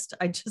exist?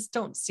 I just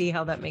don't see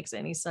how that makes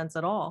any sense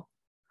at all.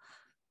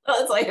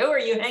 It's like, who are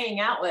you hanging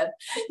out with?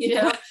 You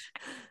know,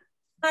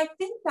 I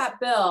think that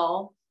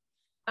bill,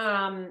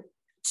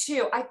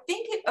 too, I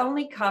think it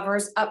only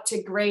covers up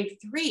to grade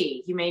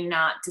 3. You may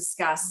not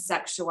discuss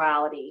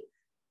sexuality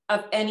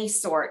of any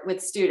sort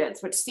with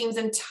students, which seems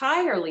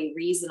entirely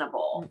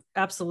reasonable.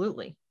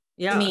 Absolutely.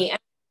 Yeah. To me. And,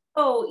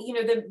 you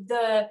know,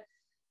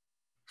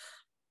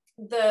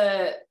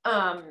 the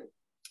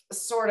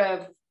sort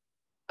of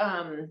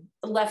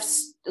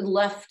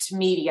left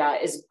media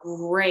is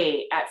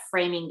great at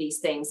framing these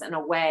things in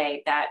a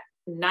way that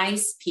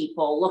nice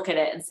people look at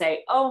it and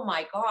say, oh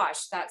my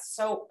gosh, that's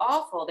so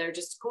awful. They're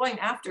just going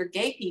after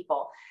gay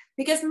people,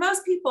 because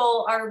most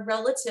people are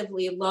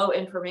relatively low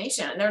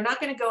information and they're not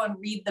going to go and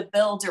read the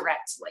bill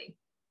directly.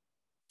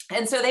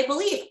 And so they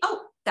believe,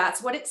 oh,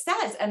 that's what it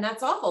says, and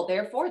that's awful.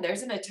 Therefore,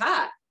 there's an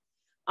attack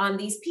on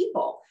these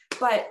people.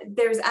 But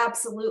there's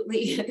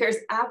absolutely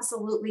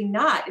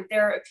not.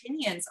 Their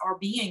opinions are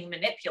being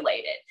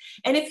manipulated.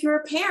 And if you're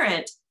a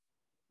parent,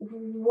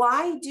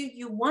 why do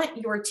you want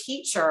your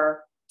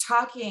teacher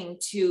talking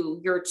to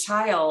your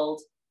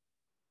child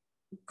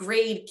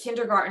grade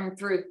kindergarten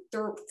through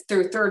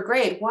third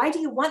grade? Why do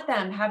you want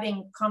them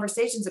having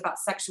conversations about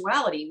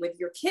sexuality with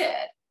your kid?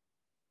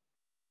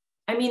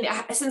 I mean,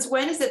 since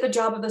when is it the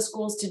job of the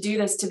schools to do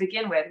this to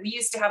begin with? We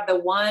used to have the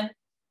one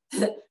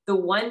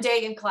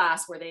day in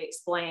class where they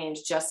explained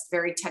just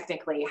very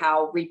technically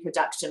how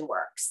reproduction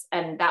works.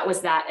 And that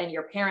was that. And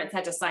your parents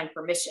had to sign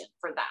permission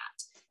for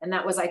that. And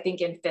that was, I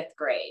think, in 5th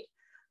grade.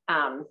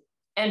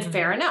 And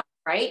fair enough,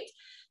 right?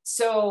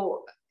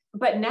 So,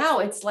 but now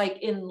it's like,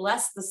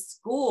 unless the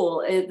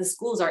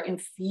schools are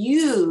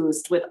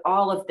infused with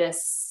all of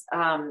this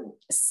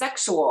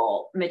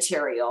sexual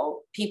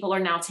material, people are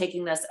now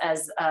taking this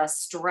as a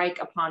strike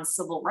upon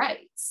civil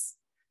rights.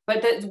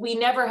 But that we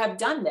never have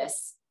done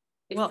this.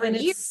 Well, and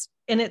it's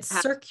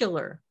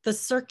circular. The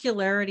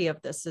circularity of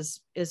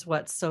this is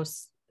what's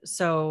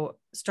so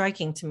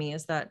striking to me,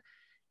 is that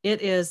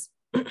it is,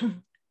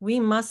 we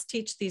must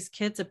teach these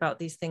kids about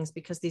these things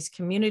because these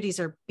communities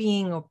are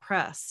being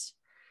oppressed.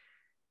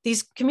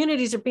 These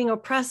communities are being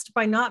oppressed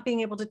by not being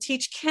able to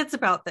teach kids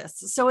about this.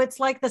 So it's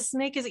like the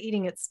snake is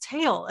eating its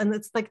tail. And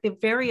it's like the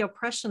very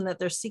oppression that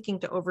they're seeking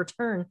to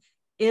overturn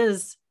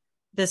is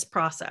this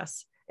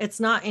process. It's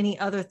not any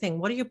other thing.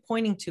 What are you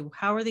pointing to?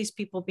 How are these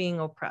people being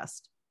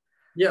oppressed?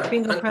 Yeah.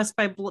 Being oppressed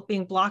by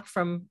being blocked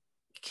from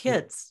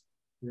kids.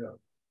 Yeah.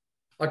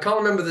 I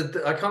can't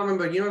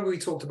remember, you know, we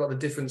talked about the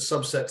different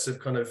subsets of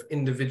kind of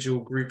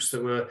individual groups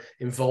that were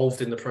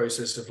involved in the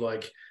process of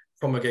like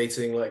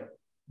promulgating like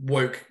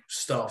woke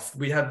stuff.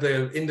 We had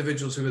the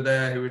individuals who were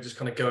there who were just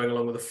kind of going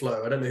along with the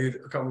flow. I don't know I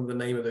can't remember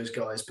the name of those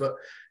guys, but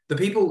the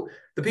people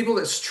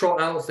that trot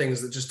out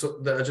things that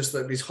are just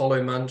like these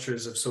hollow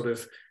mantras of sort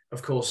of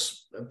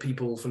course,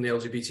 people from the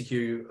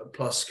LGBTQ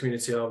plus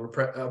community are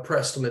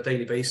oppressed on a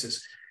daily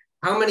basis.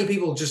 How many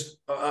people just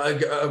are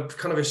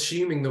kind of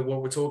assuming that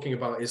what we're talking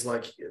about is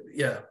like,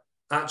 yeah,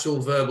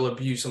 actual verbal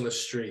abuse on the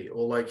street,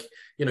 or like,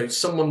 you know,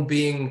 someone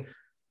being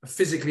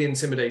physically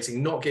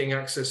intimidating, not getting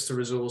access to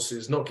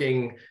resources, not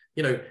getting,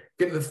 you know,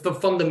 get the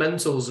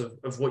fundamentals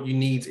of what you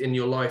need in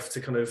your life to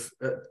kind of,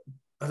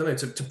 I don't know,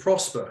 to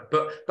prosper.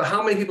 But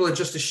how many people are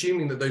just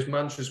assuming that those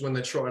mantras, when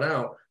they're trotted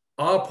out,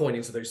 are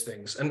pointing to those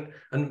things, and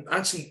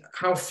actually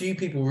how few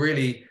people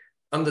really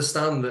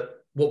understand that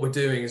what we're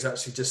doing is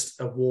actually just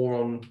a war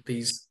on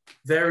these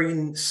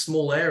very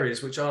small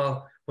areas, which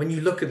are, when you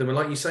look at them, and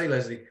like you say,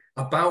 Leslie,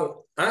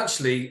 about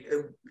actually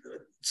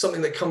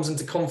something that comes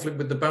into conflict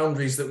with the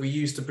boundaries that we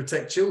use to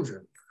protect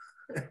children.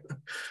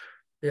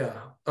 Yeah,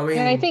 I mean,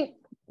 and I think,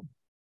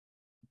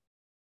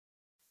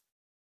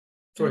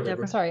 sorry,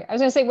 Deborah. Sorry, I was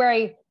gonna say, where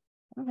I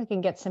don't know if I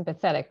can get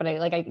sympathetic, but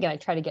I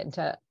try to get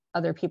into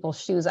other people's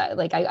shoes.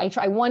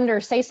 I wonder,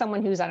 say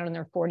someone who's, I don't know, in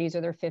their 40s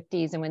or their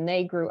 50s, and when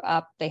they grew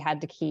up, they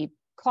had to keep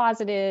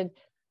closeted.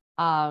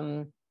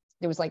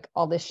 There was like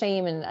all this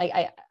shame, and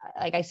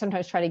I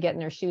sometimes try to get in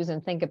their shoes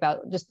and think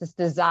about just this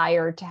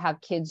desire to have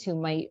kids who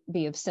might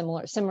be of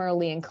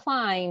similarly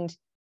inclined,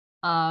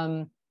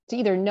 to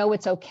either know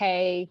it's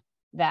okay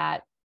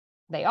that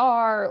they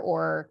are,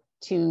 or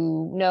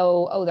to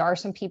know, oh, there are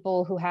some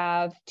people who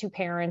have 2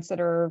 parents that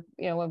are,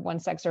 you know, of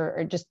one sex,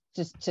 or just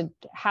to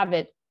have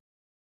it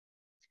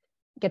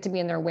get to be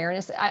in their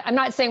awareness. I'm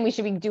not saying we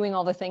should be doing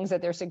all the things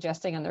that they're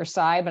suggesting on their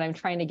side, but I'm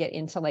trying to get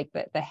into like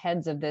the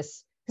heads of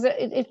this, because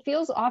it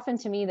feels often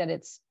to me that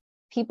it's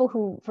people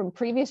who from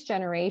previous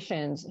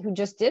generations who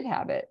just did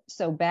have it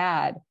so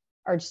bad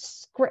are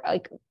just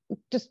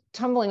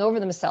tumbling over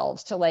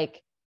themselves to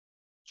like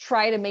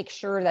try to make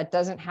sure that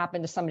doesn't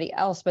happen to somebody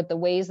else. But the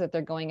ways that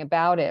they're going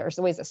about it, or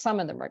the ways that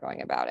some of them are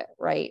going about it,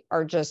 right,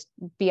 are just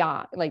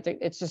beyond, like,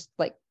 it's just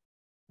like,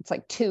 it's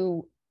like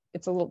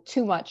it's a little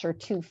too much or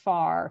too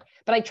far.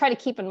 But I try to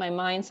keep in my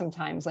mind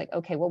sometimes, like,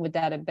 okay, what would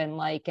that have been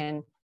like?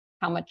 And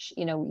how much,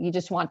 you know, you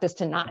just want this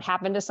to not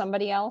happen to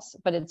somebody else,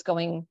 but it's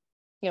going,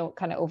 you know,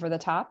 kind of over the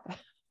top.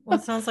 Well,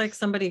 it sounds like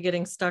somebody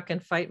getting stuck in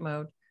fight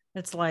mode.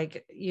 It's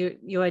like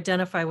you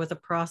identify with a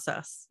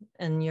process,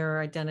 and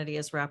your identity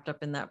is wrapped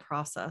up in that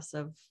process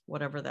of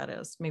whatever that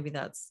is. Maybe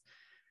that's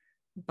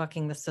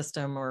bucking the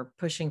system or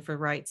pushing for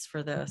rights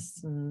for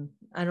this. And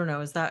I don't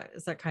know, is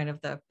that kind of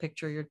the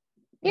picture you're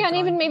yeah, and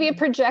drawing? even maybe a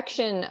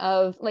projection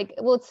of like,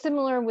 well, it's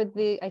similar with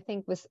I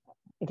think with,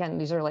 again,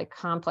 these are like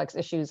complex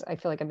issues. I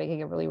feel like I'm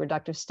making a really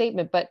reductive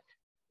statement, but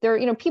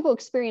there, people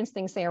experience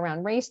things, say,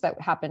 around race that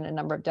happened a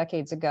number of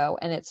decades ago.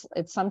 And it's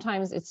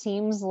sometimes it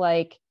seems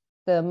like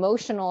the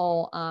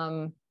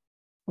emotional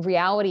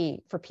reality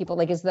for people,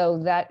 like as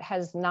though that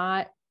has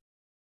not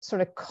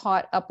sort of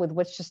caught up with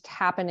what's just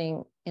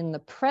happening in the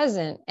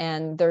present.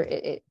 And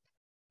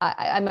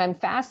I'm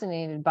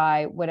fascinated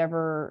by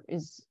whatever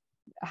is,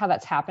 how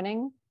that's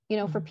happening,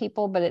 for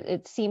people, but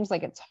it seems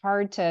like it's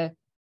hard to,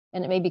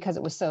 and it may be because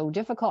it was so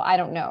difficult, I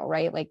don't know,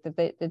 right? Like that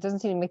it doesn't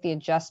seem to make the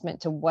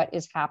adjustment to what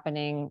is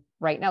happening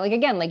right now. Like,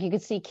 again, like you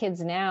could see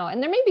kids now,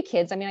 and there may be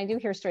kids, I mean, I do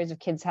hear stories of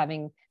kids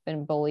having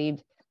been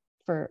bullied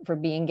for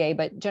being gay,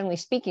 but generally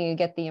speaking, you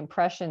get the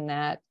impression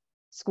that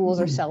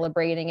schools are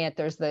celebrating it.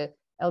 There's the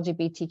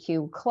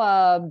LGBTQ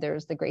club,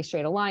 there's the Gay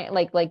Straight Alliance,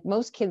 like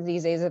most kids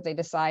these days, if they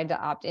decide to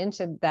opt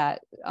into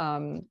that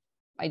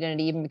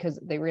identity, even because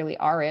they really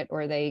are it,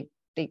 or they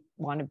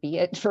want to be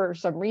it for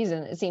some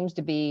reason, it seems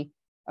to be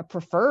a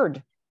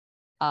preferred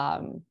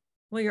well,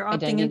 you're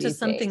opting into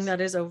something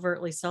that is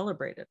overtly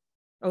celebrated.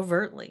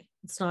 Overtly,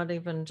 it's not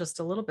even just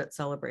a little bit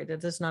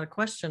celebrated. There's not a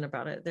question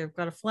about it. They've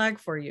got a flag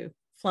for you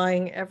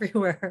flying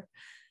everywhere.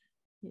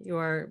 You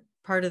are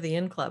part of the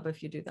in club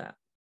if you do that.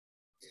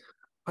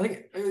 I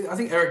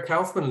think Eric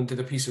Kaufman did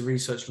a piece of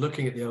research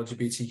looking at the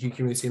LGBTQ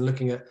community and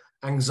looking at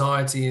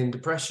anxiety and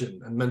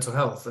depression and mental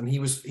health, and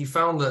he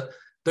found that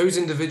those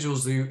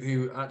individuals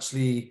who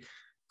actually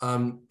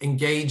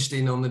engaged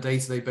in, on the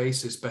day-to-day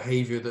basis,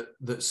 behavior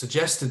that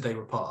suggested they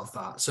were part of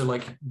that. So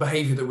like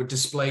behavior that would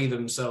display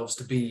themselves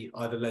to be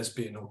either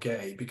lesbian or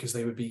gay, because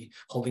they would be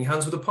holding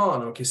hands with a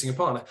partner or kissing a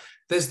partner.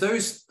 There's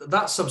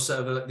that subset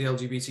of the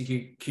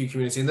LGBTQ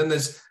community. And then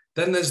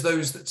there's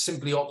those that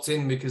simply opt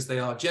in because they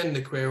are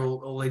genderqueer,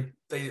 or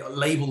they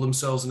label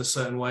themselves in a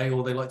certain way,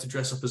 or they like to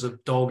dress up as a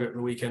dog at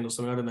the weekend or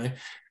something, I don't know.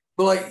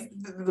 But like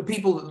the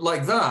people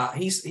like that,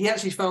 he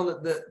actually found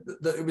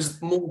that it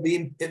was more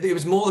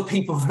the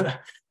people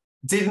that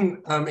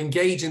didn't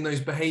engage in those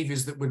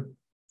behaviors that would,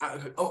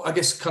 I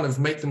guess, kind of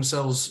make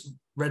themselves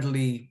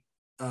readily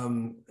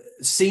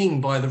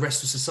seen by the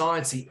rest of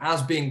society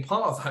as being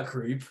part of that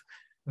group.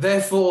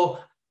 Therefore,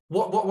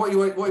 what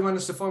you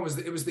managed to find was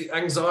that it was the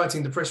anxiety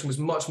and depression was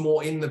much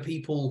more in the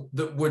people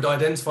that would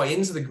identify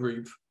into the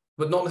group,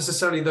 but not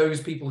necessarily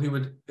those people who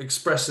would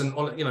express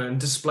and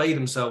display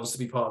themselves to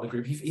be part of the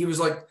group. He was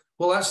like,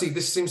 well, actually,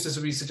 this seems to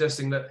be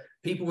suggesting that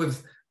people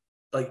with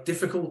like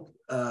difficult,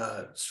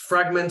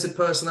 fragmented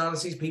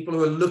personalities, people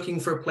who are looking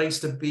for a place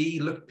to be,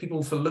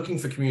 looking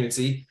for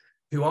community,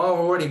 who are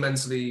already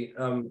mentally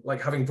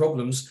like having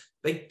problems,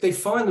 they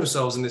find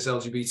themselves in this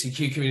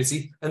LGBTQ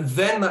community, and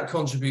then that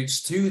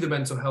contributes to the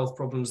mental health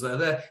problems that are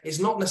there. It's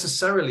not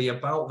necessarily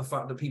about the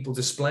fact that people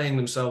displaying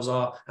themselves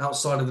are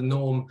outside of the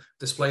norm,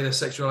 display their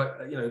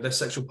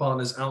sexual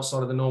partners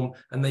outside of the norm,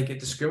 and they get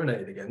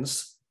discriminated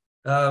against.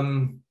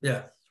 Sort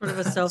of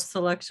a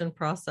self-selection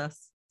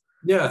process.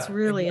 Yeah, it's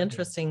really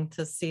interesting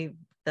to see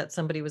that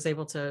somebody was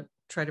able to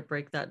try to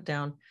break that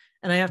down.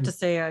 And I have to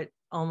say, I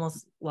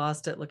almost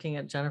lost it looking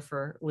at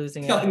Jennifer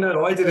losing it. I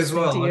know, I did as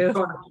well.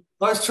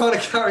 I was trying to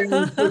carry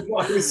on with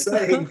what I was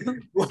saying.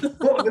 What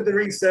did the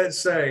research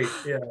say?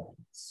 Yeah.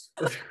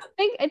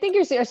 I think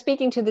you're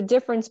speaking to the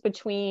difference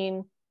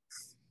between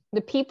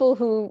the people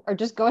who are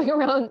just going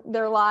around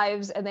their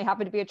lives and they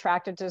happen to be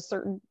attracted to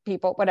certain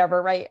people,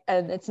 whatever, right?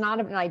 And it's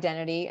not an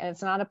identity and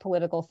it's not a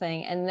political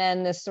thing. And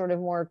then this sort of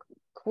more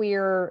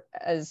queer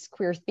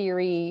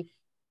theory,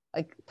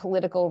 like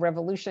political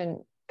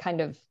revolution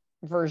kind of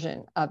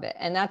version of it.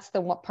 And that's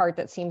the part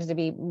that seems to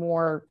be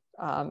more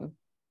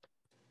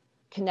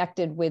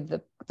connected with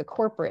the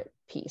corporate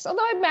piece.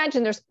 Although I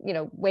imagine there's,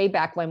 way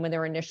back when there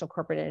were initial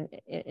corporate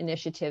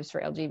initiatives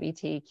for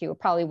LGBTQ, it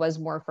probably was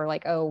more for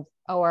like, I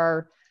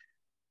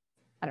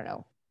don't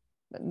know,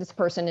 this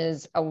person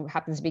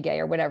happens to be gay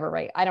or whatever,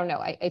 right? I don't know.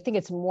 I think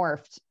it's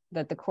morphed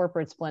that the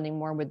corporate's blending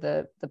more with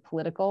the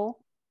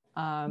political,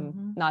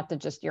 not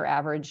just your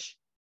average,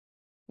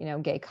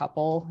 gay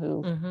couple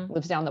who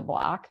lives down the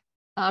block.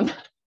 Yeah.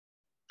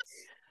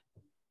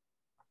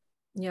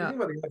 Think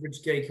about the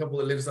average gay couple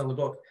that lives down the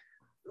block.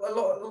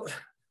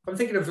 I'm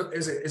thinking of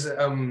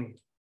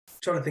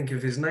trying to think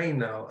of his name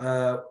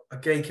now. A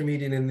gay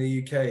comedian in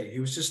the UK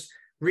who was just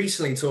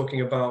recently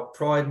talking about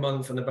Pride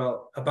Month and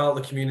about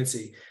the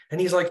community,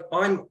 and he's like,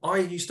 I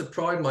used to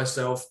pride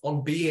myself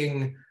on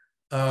being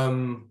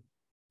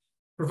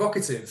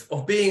provocative,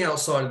 of being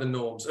outside of the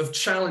norms, of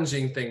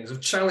challenging things, of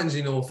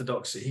challenging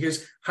orthodoxy. He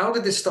goes, how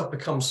did this stuff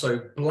become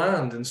so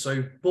bland and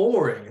so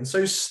boring and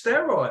so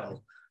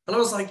sterile? And I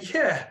was like,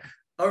 yeah,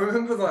 I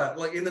remember that,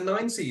 like in the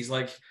 90s,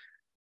 like,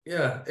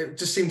 yeah, it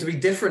just seemed to be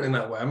different in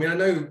that way. I mean, I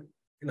know,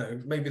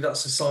 maybe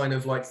that's a sign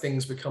of like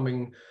things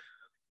becoming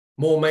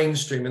more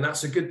mainstream, and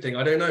that's a good thing.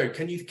 I don't know.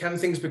 Can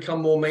things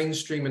become more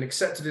mainstream and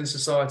accepted in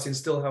society and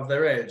still have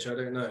their edge? I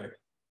don't know.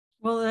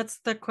 Well, that's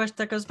the question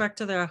that goes back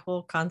to the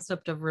whole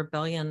concept of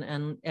rebellion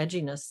and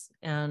edginess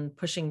and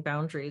pushing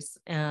boundaries.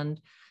 And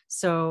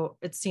so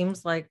it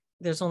seems like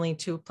there's only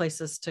two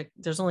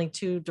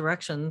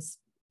directions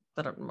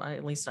that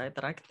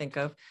I can think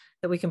of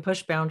that we can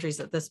push boundaries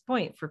at this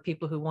point for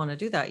people who want to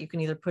do that. You can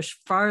either push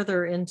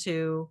farther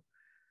into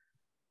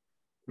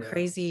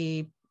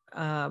crazy,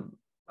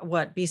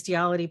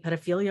 bestiality,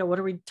 pedophilia, what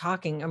are we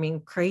talking? I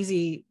mean,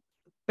 crazy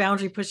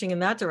boundary pushing in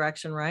that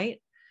direction,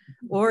 right?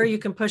 Or you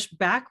can push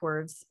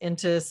backwards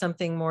into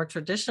something more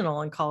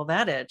traditional and call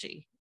that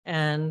edgy.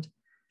 And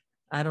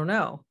I don't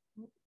know.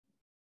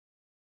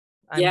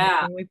 I'm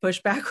hoping we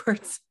push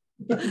backwards.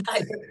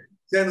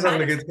 Jen's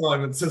having a good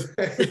time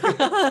today.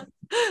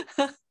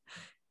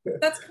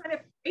 That's kind of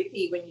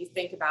creepy when you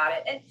think about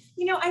it. And,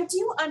 you know, I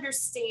do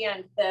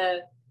understand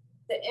the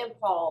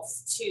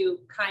impulse to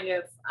kind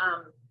of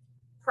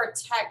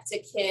protect a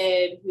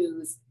kid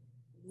who's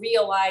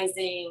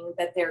realizing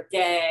that they're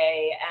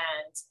gay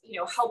and, you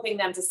know, helping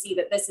them to see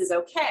that this is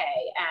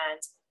okay.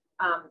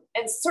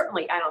 And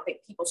certainly I don't think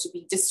people should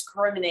be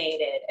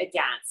discriminated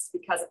against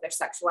because of their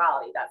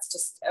sexuality. That's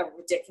just a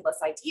ridiculous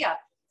idea.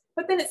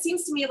 But then it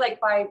seems to me like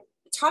by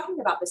talking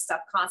about this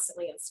stuff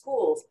constantly in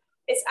schools,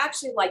 it's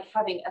actually like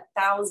having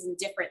 1,000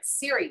 different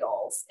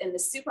cereals in the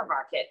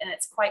supermarket, and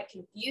it's quite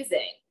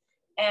confusing.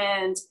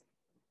 And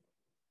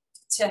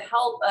to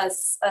help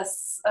us,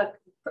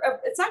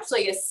 it's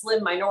actually a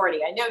slim minority.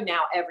 I know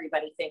now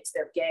everybody thinks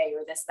they're gay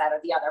or this, that, or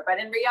the other, but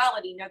in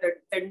reality, no,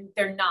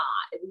 they're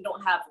not. We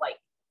don't have like,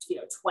 you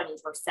know, 20%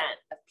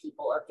 of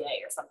people are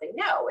gay or something.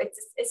 No,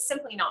 it's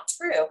simply not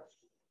true.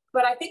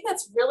 But I think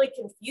that's really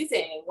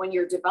confusing when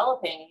you're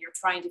developing and you're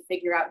trying to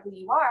figure out who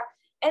you are.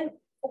 And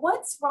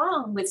what's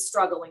wrong with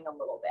struggling a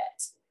little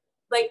bit?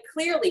 Like,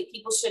 clearly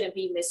people shouldn't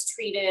be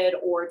mistreated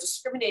or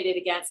discriminated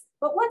against,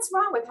 but what's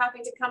wrong with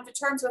having to come to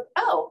terms with,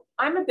 oh,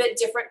 I'm a bit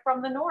different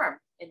from the norm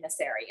in this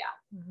area?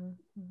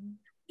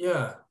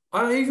 Yeah,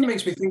 it even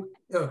makes me think,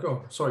 oh, go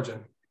on. Sorry,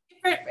 Jen.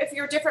 If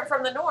you're different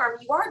from the norm,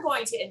 you are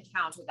going to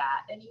encounter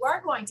that, and you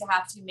are going to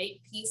have to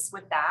make peace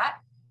with that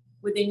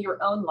within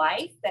your own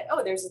life, that,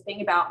 oh, there's a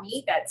thing about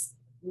me that's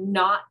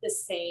not the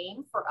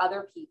same for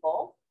other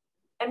people.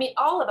 I mean,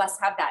 all of us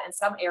have that in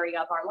some area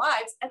of our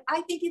lives, and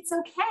I think it's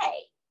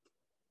okay.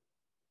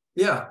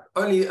 Yeah,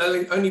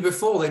 only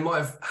before they might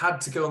have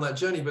had to go on that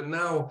journey, but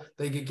now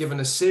they get given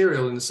a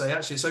cereal and say,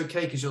 actually, it's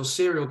okay because your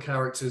cereal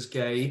character's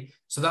gay,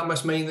 so that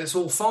must mean it's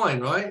all fine,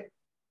 right?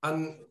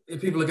 And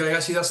if people are going,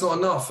 actually, that's not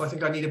enough. I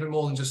think I need a bit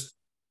more than just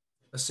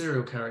a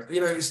cereal character.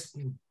 You know,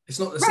 it's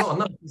not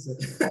enough, is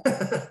it?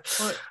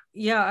 Well,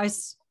 yeah,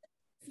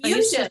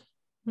 fusion.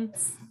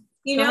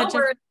 You know,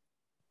 where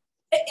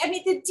I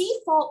mean, the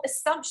default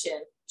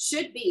assumption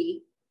should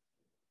be,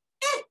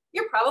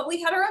 you're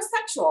probably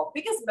heterosexual,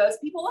 because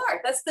most people are.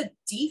 That's the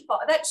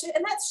default. That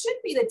should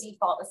be the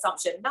default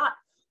assumption, not,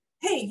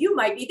 hey, you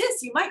might be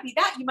this, you might be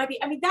that, you might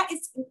be. I mean, that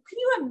is, can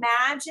you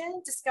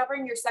imagine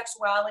discovering your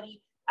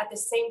sexuality at the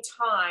same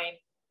time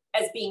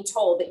as being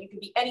told that you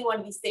could be any one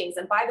of these things?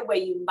 And by the way,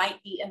 you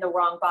might be in the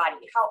wrong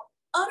body. How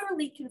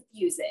utterly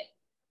confusing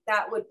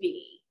that would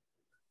be.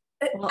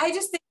 Well, I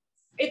just think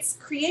it's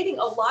creating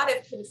a lot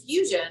of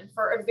confusion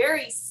for a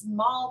very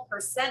small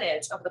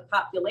percentage of the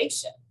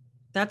population.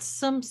 That's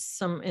some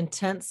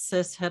intense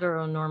cis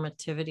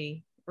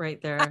heteronormativity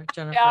right there,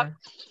 Jennifer. Yeah.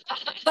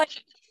 But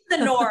the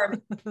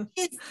norm.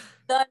 It's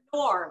the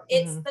norm.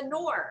 It's the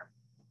norm.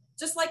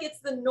 Just like it's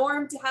the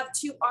norm to have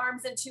 2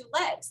 arms and 2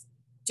 legs.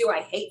 Do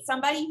I hate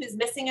somebody who's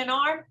missing an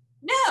arm?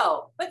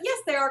 No, but yes,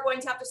 they are going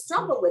to have to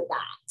struggle with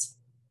that.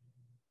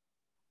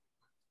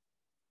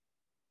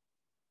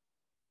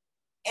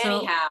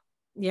 Anyhow.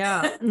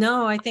 Yeah,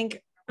 no, I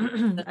think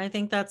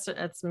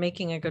that's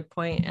making a good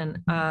point.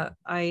 And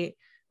I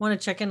want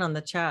to check in on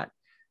the chat.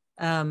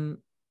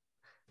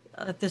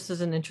 This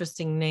is an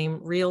interesting name,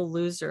 Real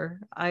Loser.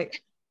 I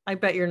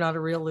bet you're not a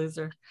real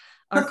loser.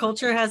 Our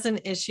culture has an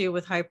issue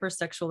with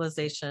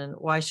hypersexualization.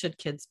 Why should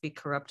kids be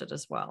corrupted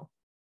as well?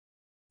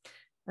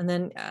 And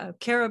then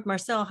Carib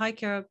Marcel, hi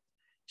Carib.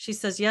 She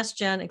says, yes,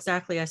 Jen,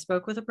 exactly. I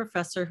spoke with a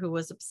professor who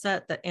was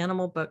upset that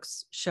animal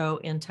books show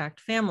intact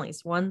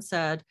families. One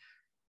said,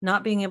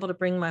 not being able to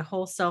bring my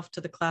whole self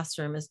to the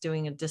classroom is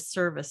doing a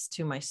disservice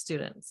to my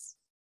students.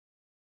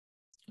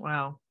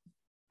 Wow.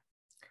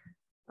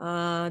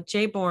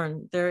 Jay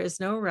Bourne, there is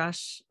no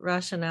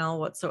rationale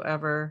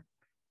whatsoever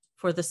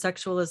for the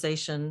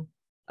sexualization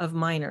of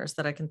minors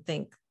that I can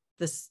think.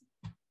 This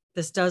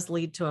does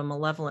lead to a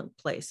malevolent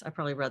place. I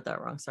probably read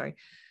that wrong, sorry.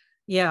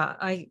 Yeah,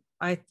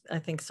 I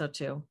think so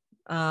too.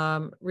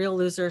 Real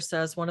Loser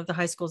says, one of the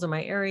high schools in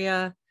my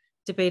area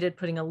debated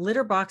putting a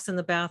litter box in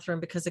the bathroom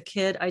because a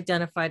kid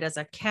identified as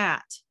a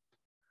cat.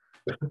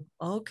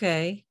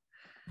 Okay.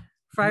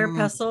 Friar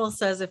Pestle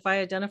says, if I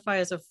identify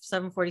as a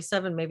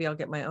 747, maybe I'll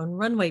get my own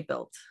runway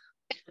built.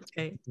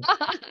 Okay.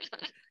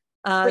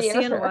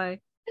 CNY.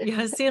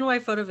 Yeah,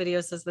 CNY photo video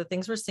says the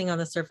things we're seeing on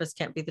the surface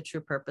can't be the true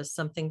purpose.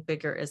 Something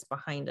bigger is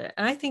behind it.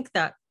 And I think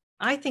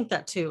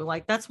that too.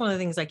 Like, that's one of the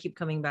things I keep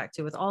coming back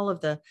to with all of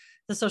the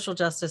social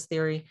justice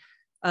theory.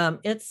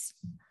 It's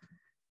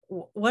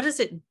what is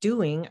it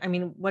doing? I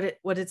mean,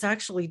 what it's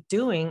actually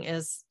doing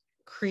is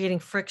creating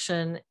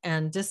friction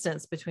and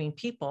distance between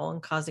people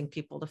and causing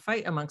people to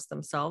fight amongst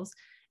themselves.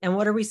 And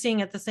what are we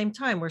seeing at the same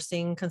time? We're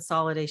seeing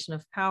consolidation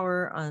of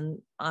power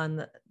on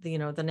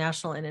the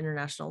national and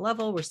international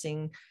level. We're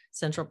seeing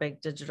central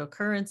bank digital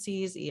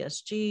currencies,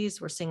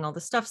 ESGs. We're seeing all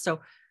this stuff. So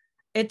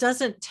it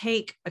doesn't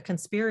take a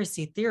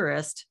conspiracy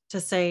theorist to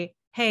say,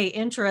 hey,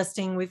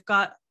 interesting, we've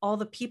got all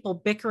the people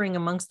bickering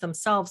amongst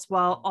themselves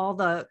while all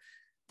the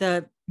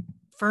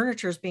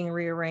furniture is being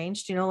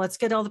rearranged. Let's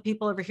get all the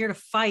people over here to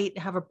fight,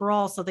 have a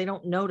brawl, so they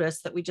don't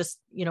notice that we just,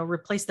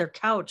 replace their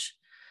couch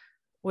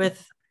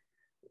with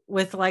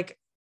like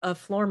a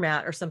floor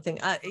mat or something.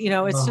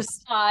 It's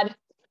just odd.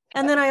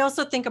 And then I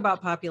also think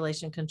about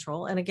population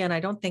control. And again, I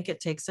don't think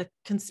it takes a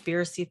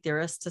conspiracy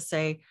theorist to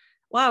say,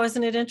 wow,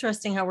 isn't it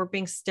interesting how we're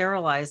being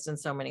sterilized in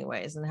so many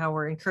ways, and how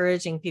we're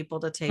encouraging people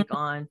to take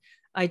on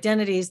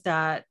identities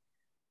that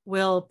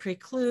will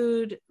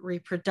preclude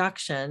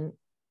reproduction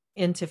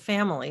into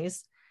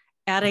families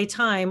at a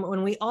time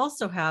when we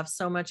also have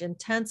so much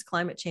intense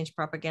climate change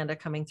propaganda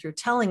coming through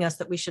telling us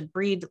that we should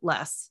breed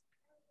less.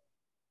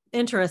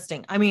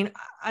 Interesting. I mean,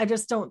 I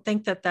just don't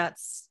think that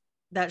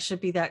should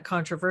be that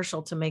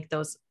controversial to make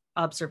those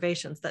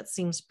observations. That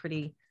seems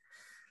pretty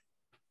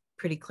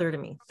clear to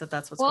me that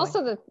that's what's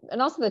also the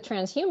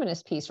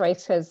transhumanist piece, right?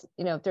 Because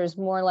there's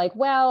more like,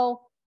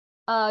 well,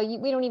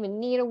 we don't even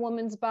need a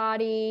woman's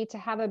body to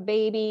have a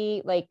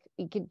baby. Like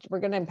we're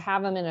gonna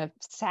have them in a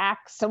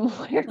sack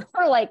somewhere.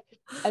 Or like,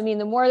 I mean,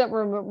 the more that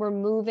we're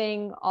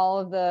moving all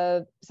of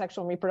the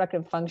sexual and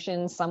reproductive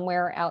functions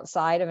somewhere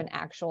outside of an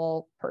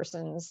actual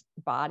person's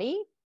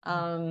body.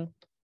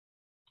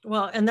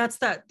 Well, and that's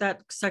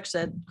that sex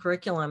ed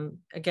curriculum.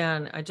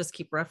 Again, I just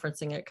keep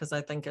referencing it because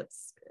I think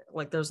it's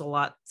like there's a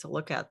lot to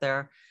look at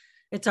there.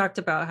 It talked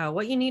about how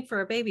what you need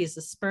for a baby is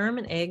a sperm,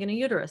 an egg, and a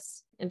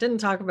uterus. It didn't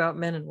talk about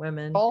men and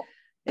women. Oh.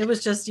 It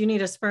was just, you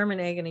need a sperm, an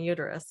egg, and a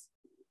uterus.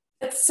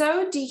 It's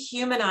so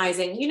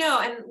dehumanizing,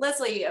 and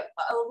Leslie,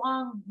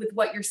 along with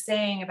what you're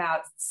saying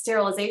about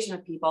sterilization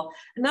of people,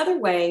 another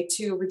way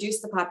to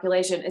reduce the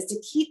population is to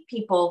keep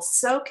people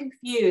so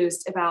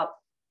confused about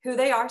who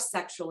they are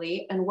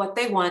sexually and what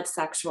they want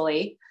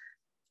sexually,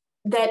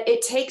 that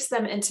it takes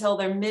them until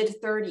their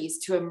mid-30s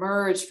to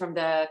emerge from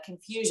the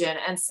confusion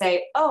and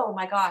say, oh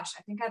my gosh,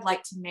 I think I'd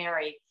like to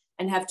marry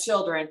and have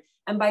children.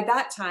 And by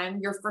that time,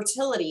 your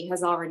fertility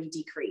has already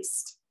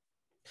decreased.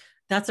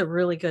 That's a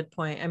really good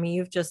point. I mean,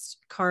 you've just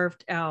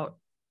carved out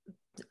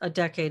a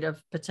decade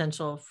of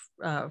potential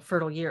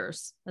fertile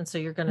years. And so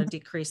you're going to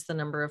decrease the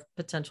number of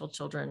potential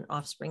children,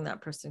 offspring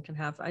that person can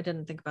have. I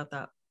didn't think about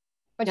that.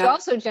 But you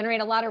also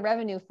generate a lot of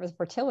revenue for the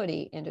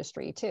fertility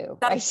industry too.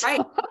 That's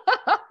right.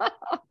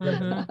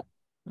 Mm-hmm.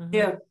 Mm-hmm.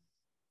 Yeah.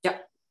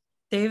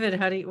 David,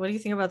 what do you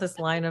think about this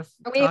line of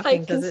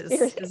talking?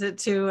 Is it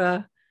too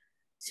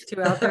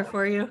out there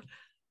for you?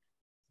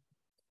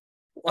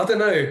 I don't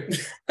know.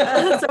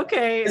 It's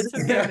okay. It's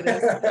okay if it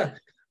is.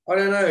 I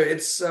don't know.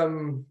 It's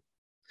I'm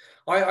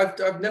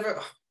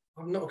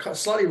not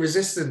slightly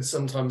resistant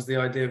sometimes the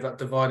idea of that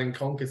divide and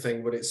conquer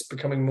thing, but it's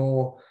becoming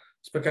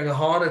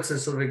harder to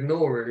sort of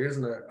ignore, really,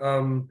 isn't it?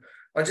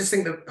 I just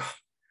think that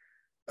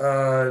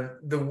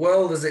the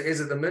world as it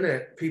is at the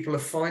minute, people are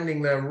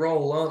finding their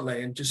role, aren't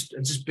they? And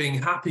just being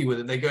happy with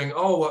it. They're going,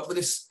 oh, well,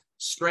 this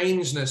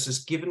strangeness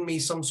has given me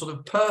some sort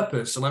of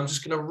purpose and I'm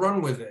just going to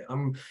run with it.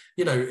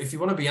 If you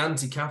want to be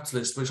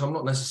anti-capitalist, which I'm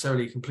not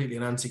necessarily completely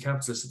an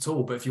anti-capitalist at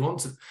all, but if you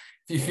want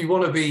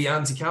to be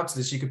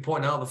anti-capitalist, you could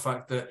point out the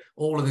fact that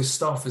all of this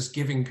stuff is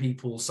giving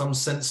people some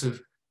sense of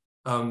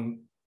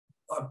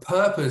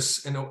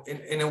purpose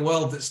in a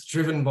world that's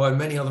driven by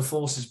many other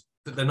forces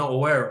that they're not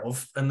aware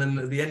of. And then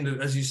at the end of,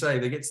 as you say,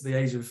 they get to the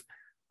age of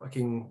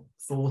fucking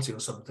 40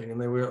 or something,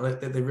 and they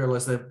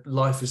realize their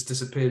life has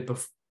disappeared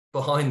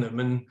behind them,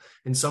 and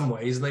in some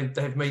ways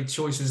they've made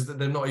choices that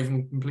they've not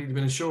even completely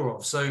been sure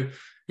of. So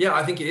yeah,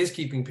 I think it is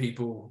keeping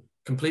people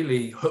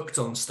completely hooked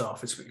on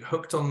stuff. It's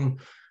hooked on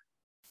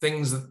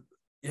things that,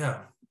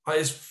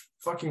 it's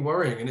fucking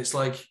worrying. And it's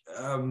like,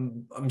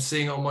 I'm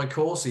seeing it on my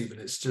course even.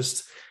 It's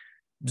just,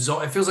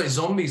 it feels like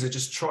zombies are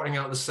just trotting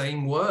out the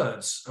same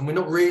words. And we're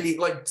not really,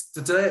 like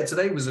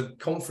today was a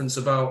conference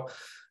about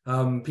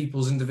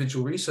people's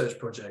individual research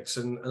projects,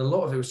 and a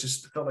lot of it was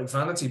just felt like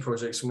vanity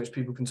projects in which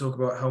people can talk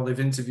about how they've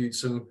interviewed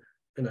some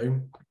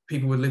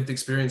people with lived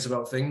experience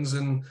about things,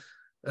 and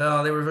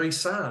they were very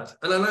sad.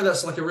 And I know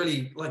that's like a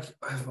really, like,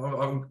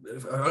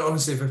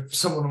 honestly, if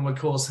someone on my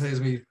course hears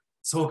me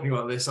talking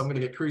about this, I'm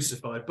going to get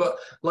crucified. But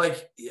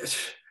like,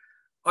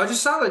 I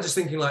just sat there just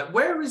thinking, like,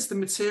 where is the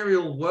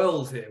material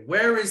world here?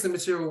 Where is the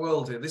material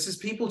world here? This is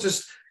people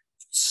just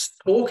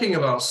talking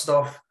about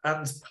stuff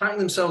and patting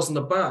themselves on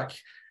the back.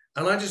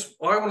 And I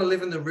want to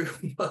live in the real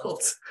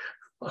world,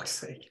 for fuck's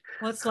sake.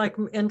 Well, it's like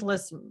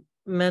endless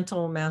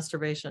mental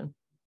masturbation.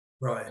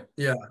 Right,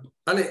 yeah.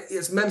 And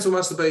it's mental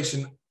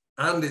masturbation,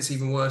 and it's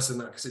even worse than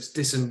that because it's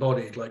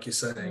disembodied, like you're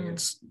saying.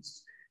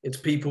 It's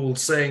people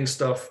saying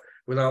stuff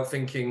without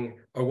thinking,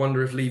 I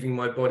wonder if leaving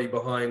my body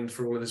behind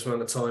for all of this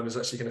amount of time is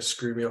actually going to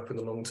screw me up in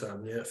the long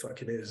term. Yeah,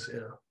 fuck it is.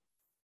 Yeah.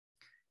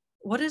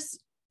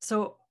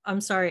 So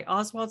I'm sorry,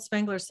 Oswald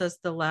Spengler says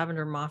the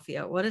lavender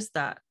mafia. What is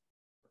that?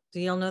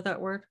 Do y'all know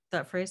that word,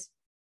 that phrase?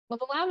 Well,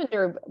 the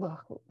lavender,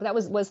 that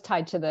was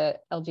tied to the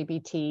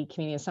LGBT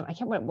community. I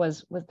can't remember what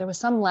it was. There was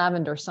some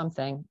lavender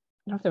something.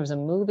 I don't know if there was a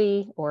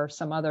movie or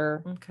some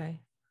other. Okay.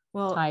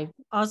 Well, tie.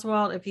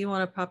 Oswald, if you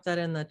want to pop that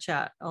in the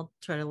chat, I'll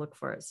try to look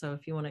for it. So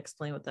if you want to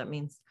explain what that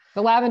means.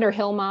 The Lavender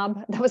Hill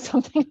Mob, that was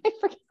something I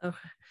forget. Okay.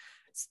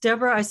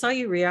 Deborah, I saw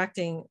you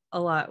reacting a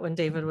lot when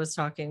David was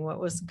talking. What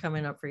was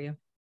coming up for you?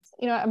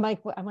 You know, I'm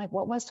like,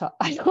 what was talk?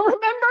 I don't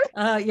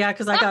remember. Yeah,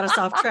 because I got us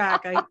off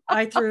track.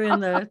 I threw in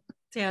the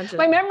tangent.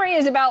 My memory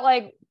is about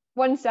like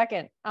 1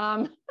 second.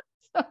 So.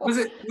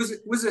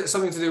 Was it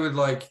something to do with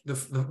like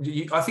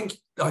I think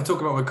I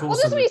talk about my course.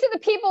 Well, just when you said the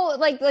people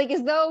like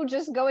as though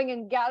just going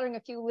and gathering a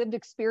few lived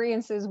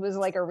experiences was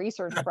like a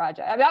research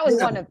project. I mean, that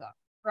was one of them,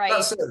 right?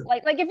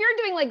 Like if you're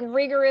doing like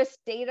rigorous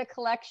data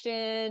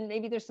collection,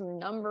 maybe there's some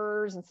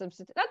numbers and some,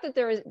 not that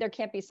there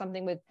can't be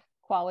something with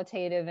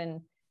qualitative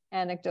and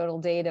anecdotal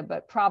data,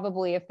 but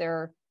probably if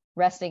they're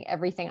resting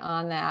everything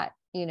on that,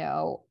 you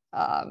know,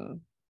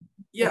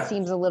 it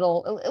seems a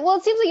little, well,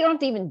 it seems like you don't have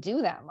to even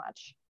do that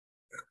much.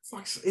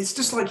 It's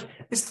just like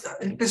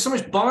there's so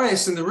much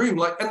bias in the room,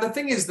 like, and the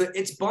thing is that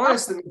it's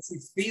bias that makes you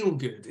feel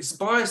good. It's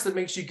bias that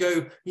makes you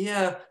go,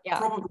 yeah,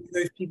 probably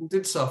those people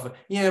did suffer.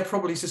 Yeah,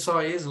 probably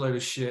society is a load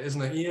of shit,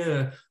 isn't it?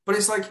 Yeah, but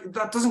it's like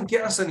that doesn't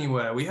get us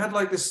anywhere. We had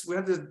like this. We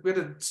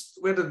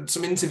had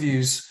some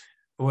interviews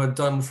were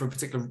done for a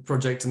particular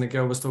project, and the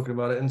girl was talking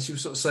about it, and she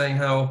was sort of saying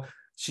how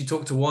she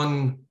talked to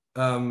one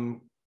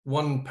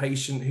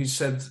patient who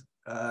said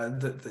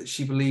that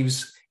she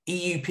believes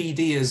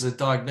EUPD as a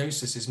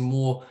diagnosis is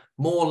more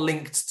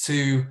linked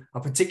to a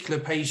particular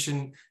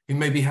patient who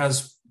maybe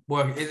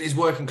is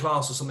working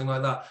class or something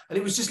like that. And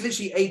it was just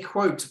literally a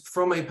quote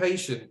from a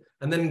patient.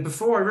 And then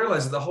before I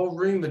realized that the whole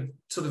room had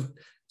sort of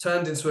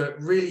turned into a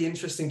really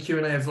interesting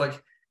Q&A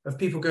of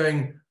people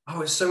going,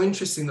 oh, it's so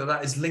interesting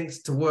that is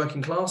linked to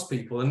working class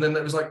people. And then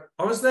it was like,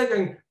 I was there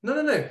going,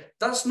 no,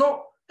 that's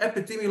not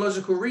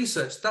epidemiological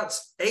research.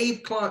 That's a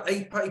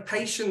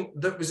patient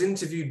that was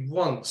interviewed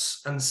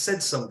once and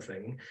said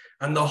something,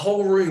 and the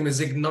whole room is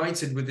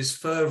ignited with this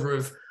fervor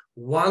of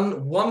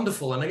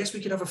wonderful. And I guess we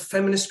could have a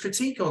feminist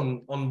critique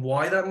on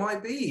why that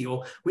might be,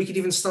 or we could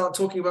even start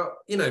talking about,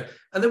 you know,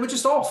 and then we're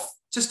just off,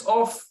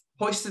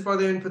 hoisted by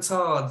their own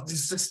petard.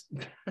 Just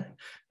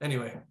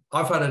anyway,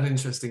 I've had an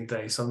interesting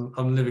day, so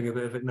I'm living a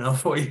bit of it now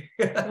for you.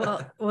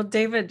 well,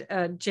 David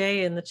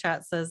J in the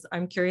chat says,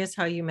 I'm curious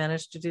how you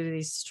managed to do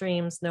these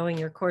streams knowing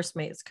your course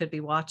mates could be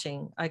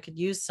watching. I could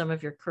use some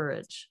of your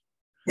courage.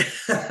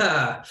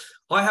 I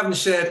haven't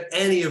shared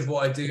any of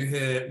what I do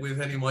here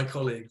with any of my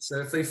colleagues, so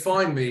if they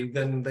find me,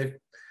 then they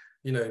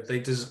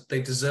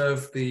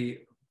deserve the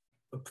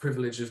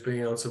privilege of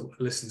being able to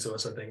listen to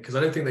us, I think, because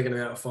I don't think they're going to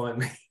be able to find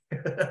me.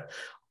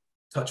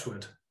 Touch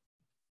wood.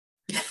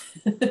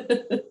 Someone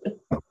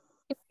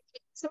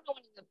I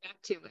want to go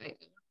back to, I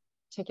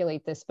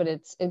articulate this, but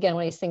it's again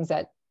one of these things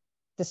that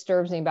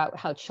disturbs me about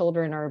how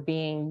children are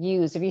being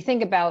used. If you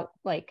think about,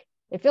 like,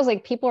 it feels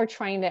like people are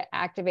trying to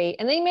activate,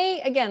 and they may,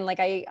 again, like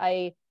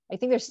I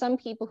think there's some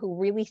people who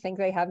really think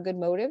they have good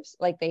motives,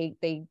 like they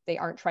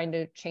aren't trying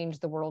to change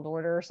the world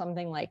order or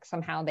something, like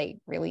somehow they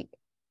really,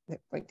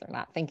 like, they're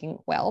not thinking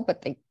well,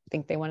 but they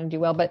think they want to do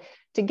well. But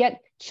to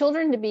get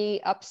children to be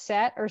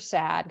upset or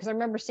sad, because I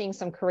remember seeing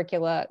some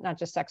curricula, not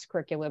just sex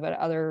curricula, but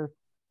other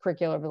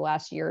curricula over the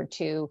last year or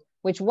two,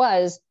 which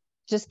was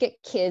just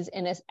get kids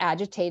in an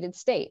agitated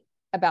state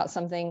about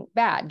something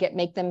bad,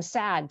 make them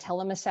sad, tell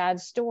them a sad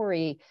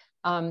story,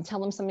 tell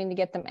them something to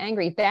get them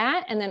angry.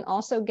 That, and then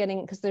also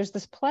getting, because there's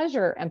this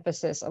pleasure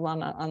emphasis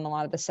on a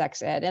lot of the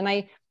sex ed. And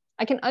I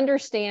can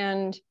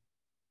understand,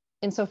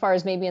 insofar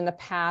as maybe in the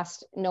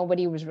past,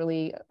 nobody was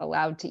really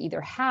allowed to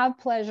either have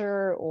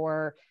pleasure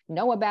or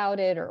know about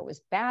it, or it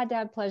was bad to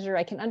have pleasure.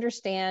 I can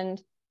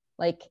understand,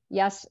 like,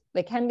 yes,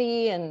 they can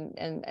be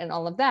and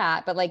all of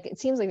that, but like, it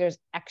seems like there's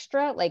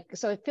extra, like,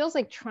 so it feels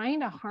like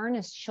trying to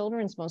harness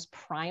children's most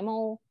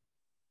primal.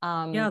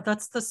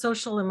 That's the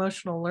social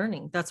emotional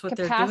learning. That's what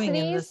they're doing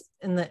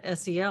in the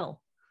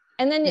SEL.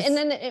 And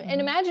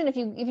imagine if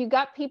you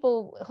got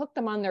people, hook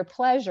them on their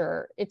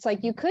pleasure. It's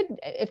like, you could,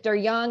 if they're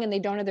young and they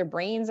don't have their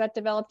brains that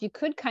developed, you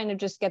could kind of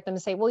just get them to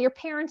say, well, your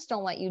parents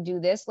don't let you do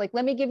this. Like,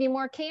 let me give you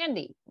more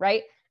candy.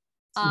 Right.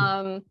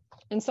 And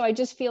so I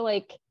just feel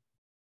like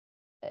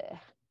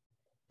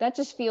that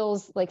just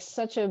feels like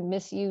such a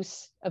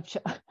misuse of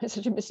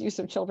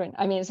children.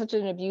 I mean, such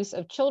an abuse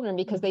of children,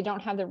 because they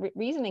don't have the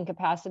reasoning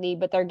capacity,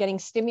 but they're getting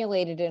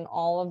stimulated in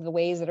all of the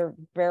ways that are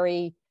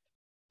very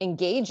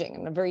engaging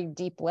on a very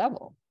deep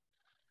level.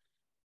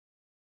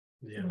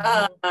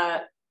 Yeah.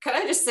 Can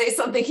I just say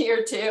something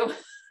here too?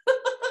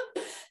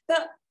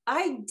 The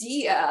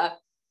idea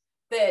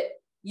that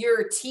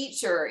your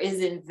teacher is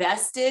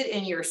invested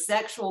in your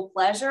sexual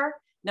pleasure,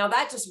 now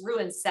that just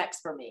ruins sex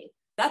for me.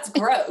 That's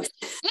gross.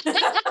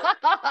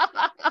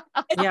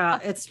 Yeah,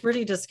 it's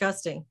pretty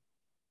disgusting.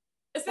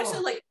 Especially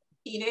like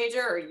a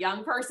teenager or a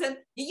young person,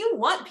 you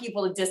want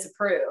people to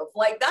disapprove.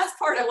 Like that's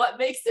part of what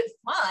makes it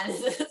fun.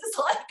 It's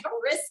like a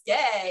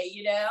risque,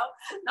 you know,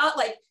 not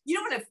like you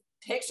don't want to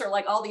picture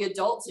like all the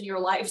adults in your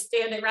life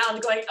standing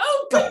around going,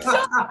 oh, good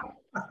job.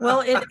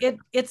 Well,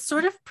 it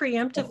sort of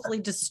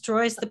preemptively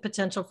destroys the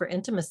potential for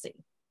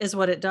intimacy is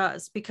what it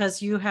does,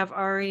 because you have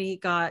already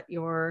got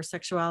your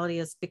sexuality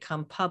has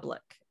become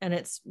public and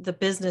it's the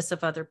business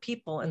of other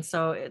people. And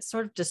so it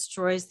sort of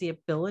destroys the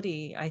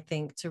ability, I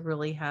think, to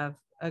really have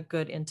a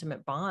good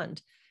intimate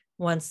bond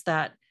once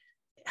that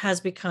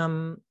has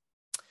become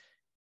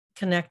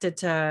connected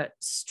to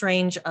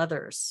strange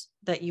others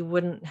that you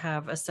wouldn't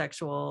have a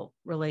sexual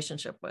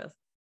relationship with.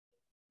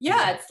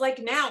 Yeah, it's like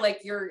now, like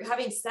you're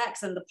having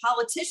sex and the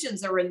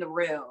politicians are in the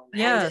room.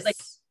 Yes. And like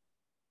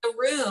the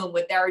room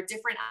with their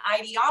different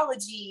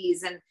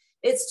ideologies. And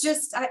it's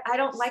just, I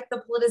don't like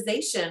the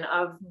politicization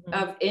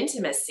of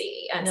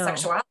intimacy and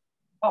sexuality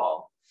at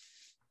all.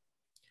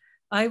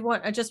 I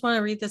just want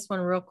to read this one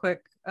real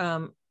quick.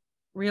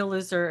 Real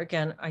Loser,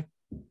 again,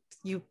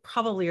 you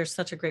probably are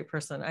such a great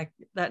person.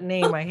 That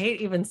name, I hate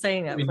even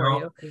saying that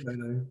for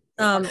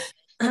you.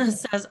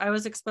 Says, I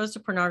was exposed to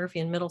pornography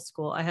in middle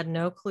school. I had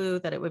no clue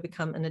that it would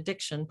become an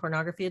addiction.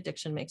 Pornography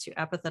addiction makes you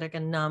apathetic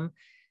and numb.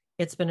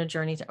 It's been a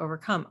journey to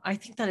overcome. I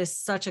think that is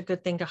such a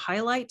good thing to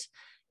highlight.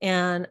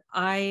 And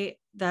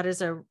that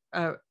is a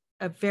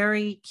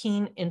very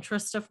keen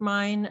interest of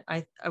mine.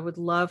 I would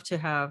love to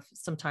have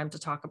some time to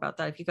talk about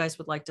that. If you guys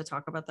would like to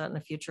talk about that in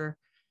a future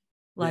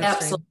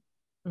live stream.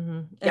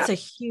 Mm-hmm. It's a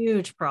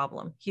huge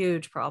problem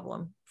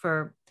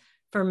for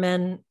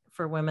men,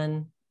 for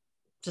women,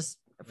 just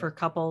for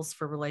couples,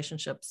 for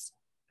relationships,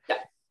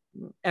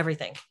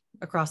 everything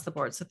across the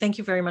board. So thank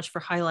you very much for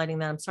highlighting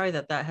that. I'm sorry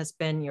that has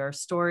been your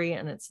story,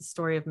 and it's the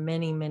story of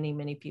many, many,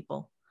 many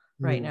people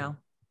right now.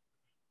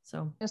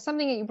 So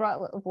something that you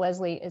brought,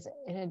 Leslie, is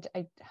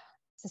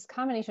it's this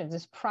combination of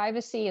this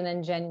privacy, and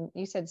then Jen,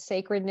 you said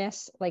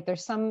sacredness. Like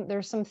there's some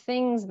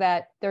things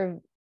that their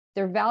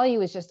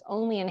value is just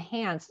only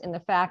enhanced in the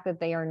fact that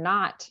they are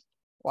not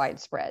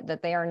widespread,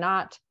 that they are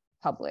not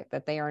public,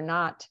 that they are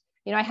not,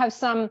 you know,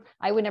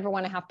 I would never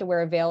want to have to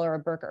wear a veil or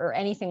a burqa or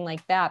anything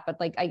like that, but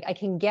like I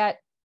can get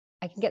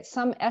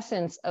some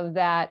essence of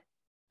that,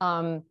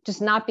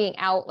 just not being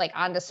out like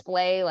on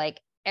display, like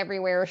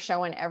everywhere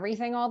showing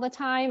everything all the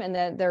time, and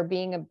then there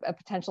being a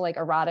potential like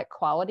erotic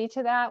quality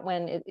to that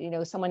when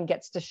someone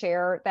gets to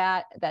share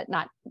that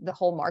not the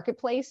whole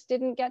marketplace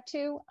didn't get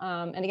to.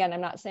 And again,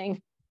 I'm not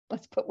saying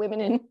let's put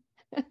women in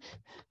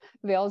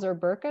veils or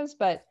burqas,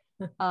 but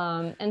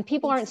and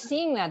people aren't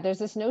seeing that. There's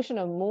this notion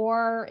of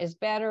more is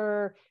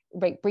better,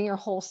 right? Bring your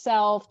whole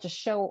self to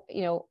show,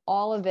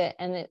 all of it,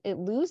 and it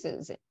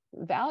loses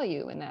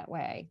value in that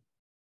way.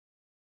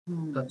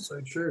 That's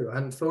so true. I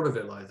hadn't thought of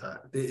it like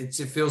that. It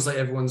feels like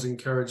everyone's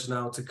encouraged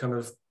now to kind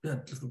of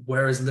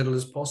wear as little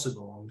as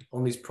possible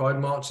on these pride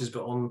marches,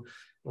 but on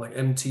like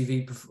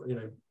MTV,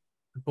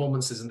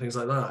 performances and things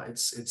like that.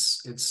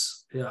 It's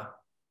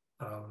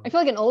I feel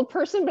like an old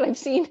person, but I've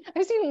seen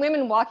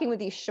women walking with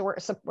these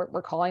shorts.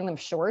 We're calling them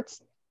shorts,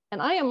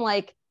 and I am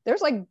like, there's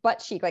like butt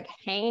cheek like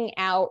hanging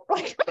out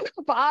like from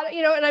the bottom,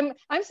 and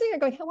I'm sitting there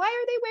going, why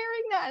are they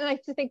wearing that? And I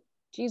have to think,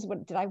 geez,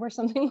 what did I wear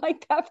something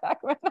like that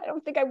back when? I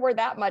don't think I wore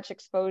that much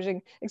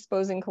exposing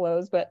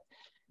clothes, but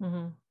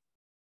yeah.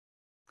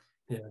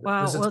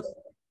 Wow. Well,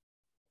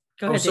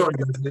 go ahead. Sorry,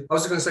 I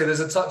was going to say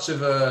there's a touch of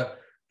the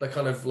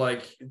kind of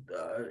like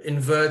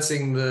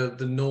inverting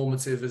the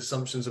normative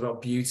assumptions about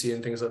beauty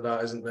and things like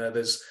that, isn't there?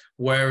 There's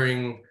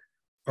wearing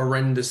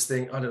horrendous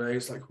thing. I don't know.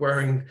 It's like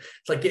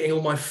getting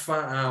all my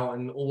fat out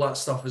and all that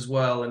stuff as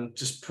well, and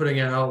just putting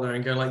it out there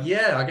and going like,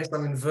 yeah, I guess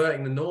I'm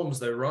inverting the norms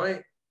though,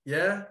 right?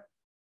 Yeah.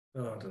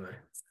 Oh, I don't know.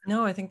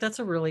 No, I think that's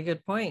a really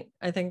good point.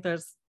 I think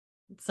there's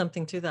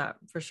something to that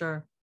for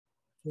sure.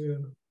 Yeah.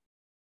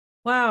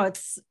 Wow,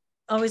 it's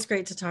always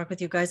great to talk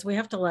with you guys. We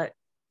have to let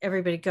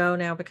everybody go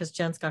now because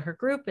Jen's got her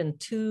group in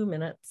 2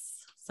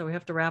 minutes. So we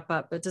have to wrap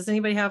up. But does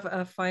anybody have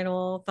a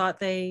final thought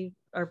they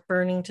are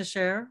burning to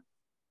share?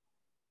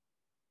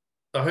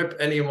 I hope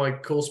any of my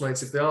course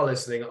mates, if they are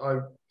listening,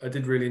 I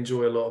did really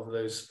enjoy a lot of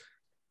those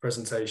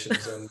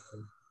presentations. And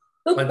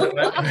I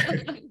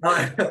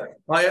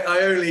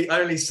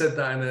only said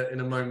that in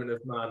a moment of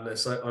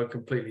madness. I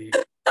completely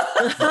go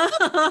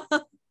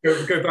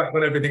back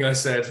on everything I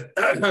said.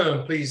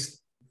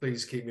 Please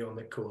keep me on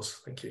the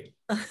course. Thank you.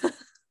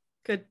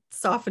 Good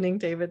softening,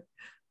 David.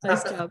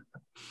 Nice job.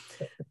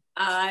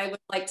 I would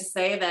like to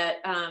say that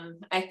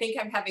I think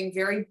I'm having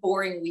very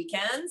boring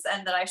weekends,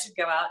 and that I should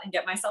go out and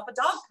get myself a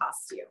dog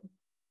costume.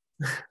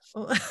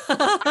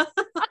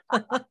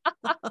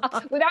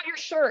 Without your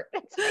shirt.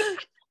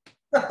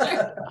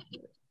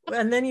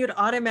 And then you'd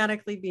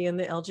automatically be in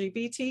the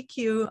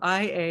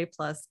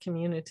LGBTQIA+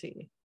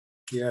 community.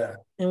 Yeah.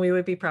 And we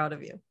would be proud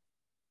of you.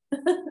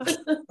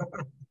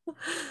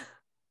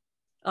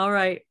 All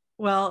right.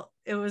 Well,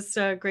 it was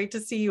great to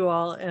see you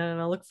all,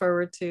 and I look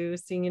forward to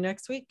seeing you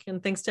next week.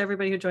 And thanks to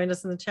everybody who joined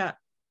us in the chat.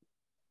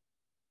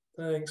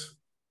 Thanks.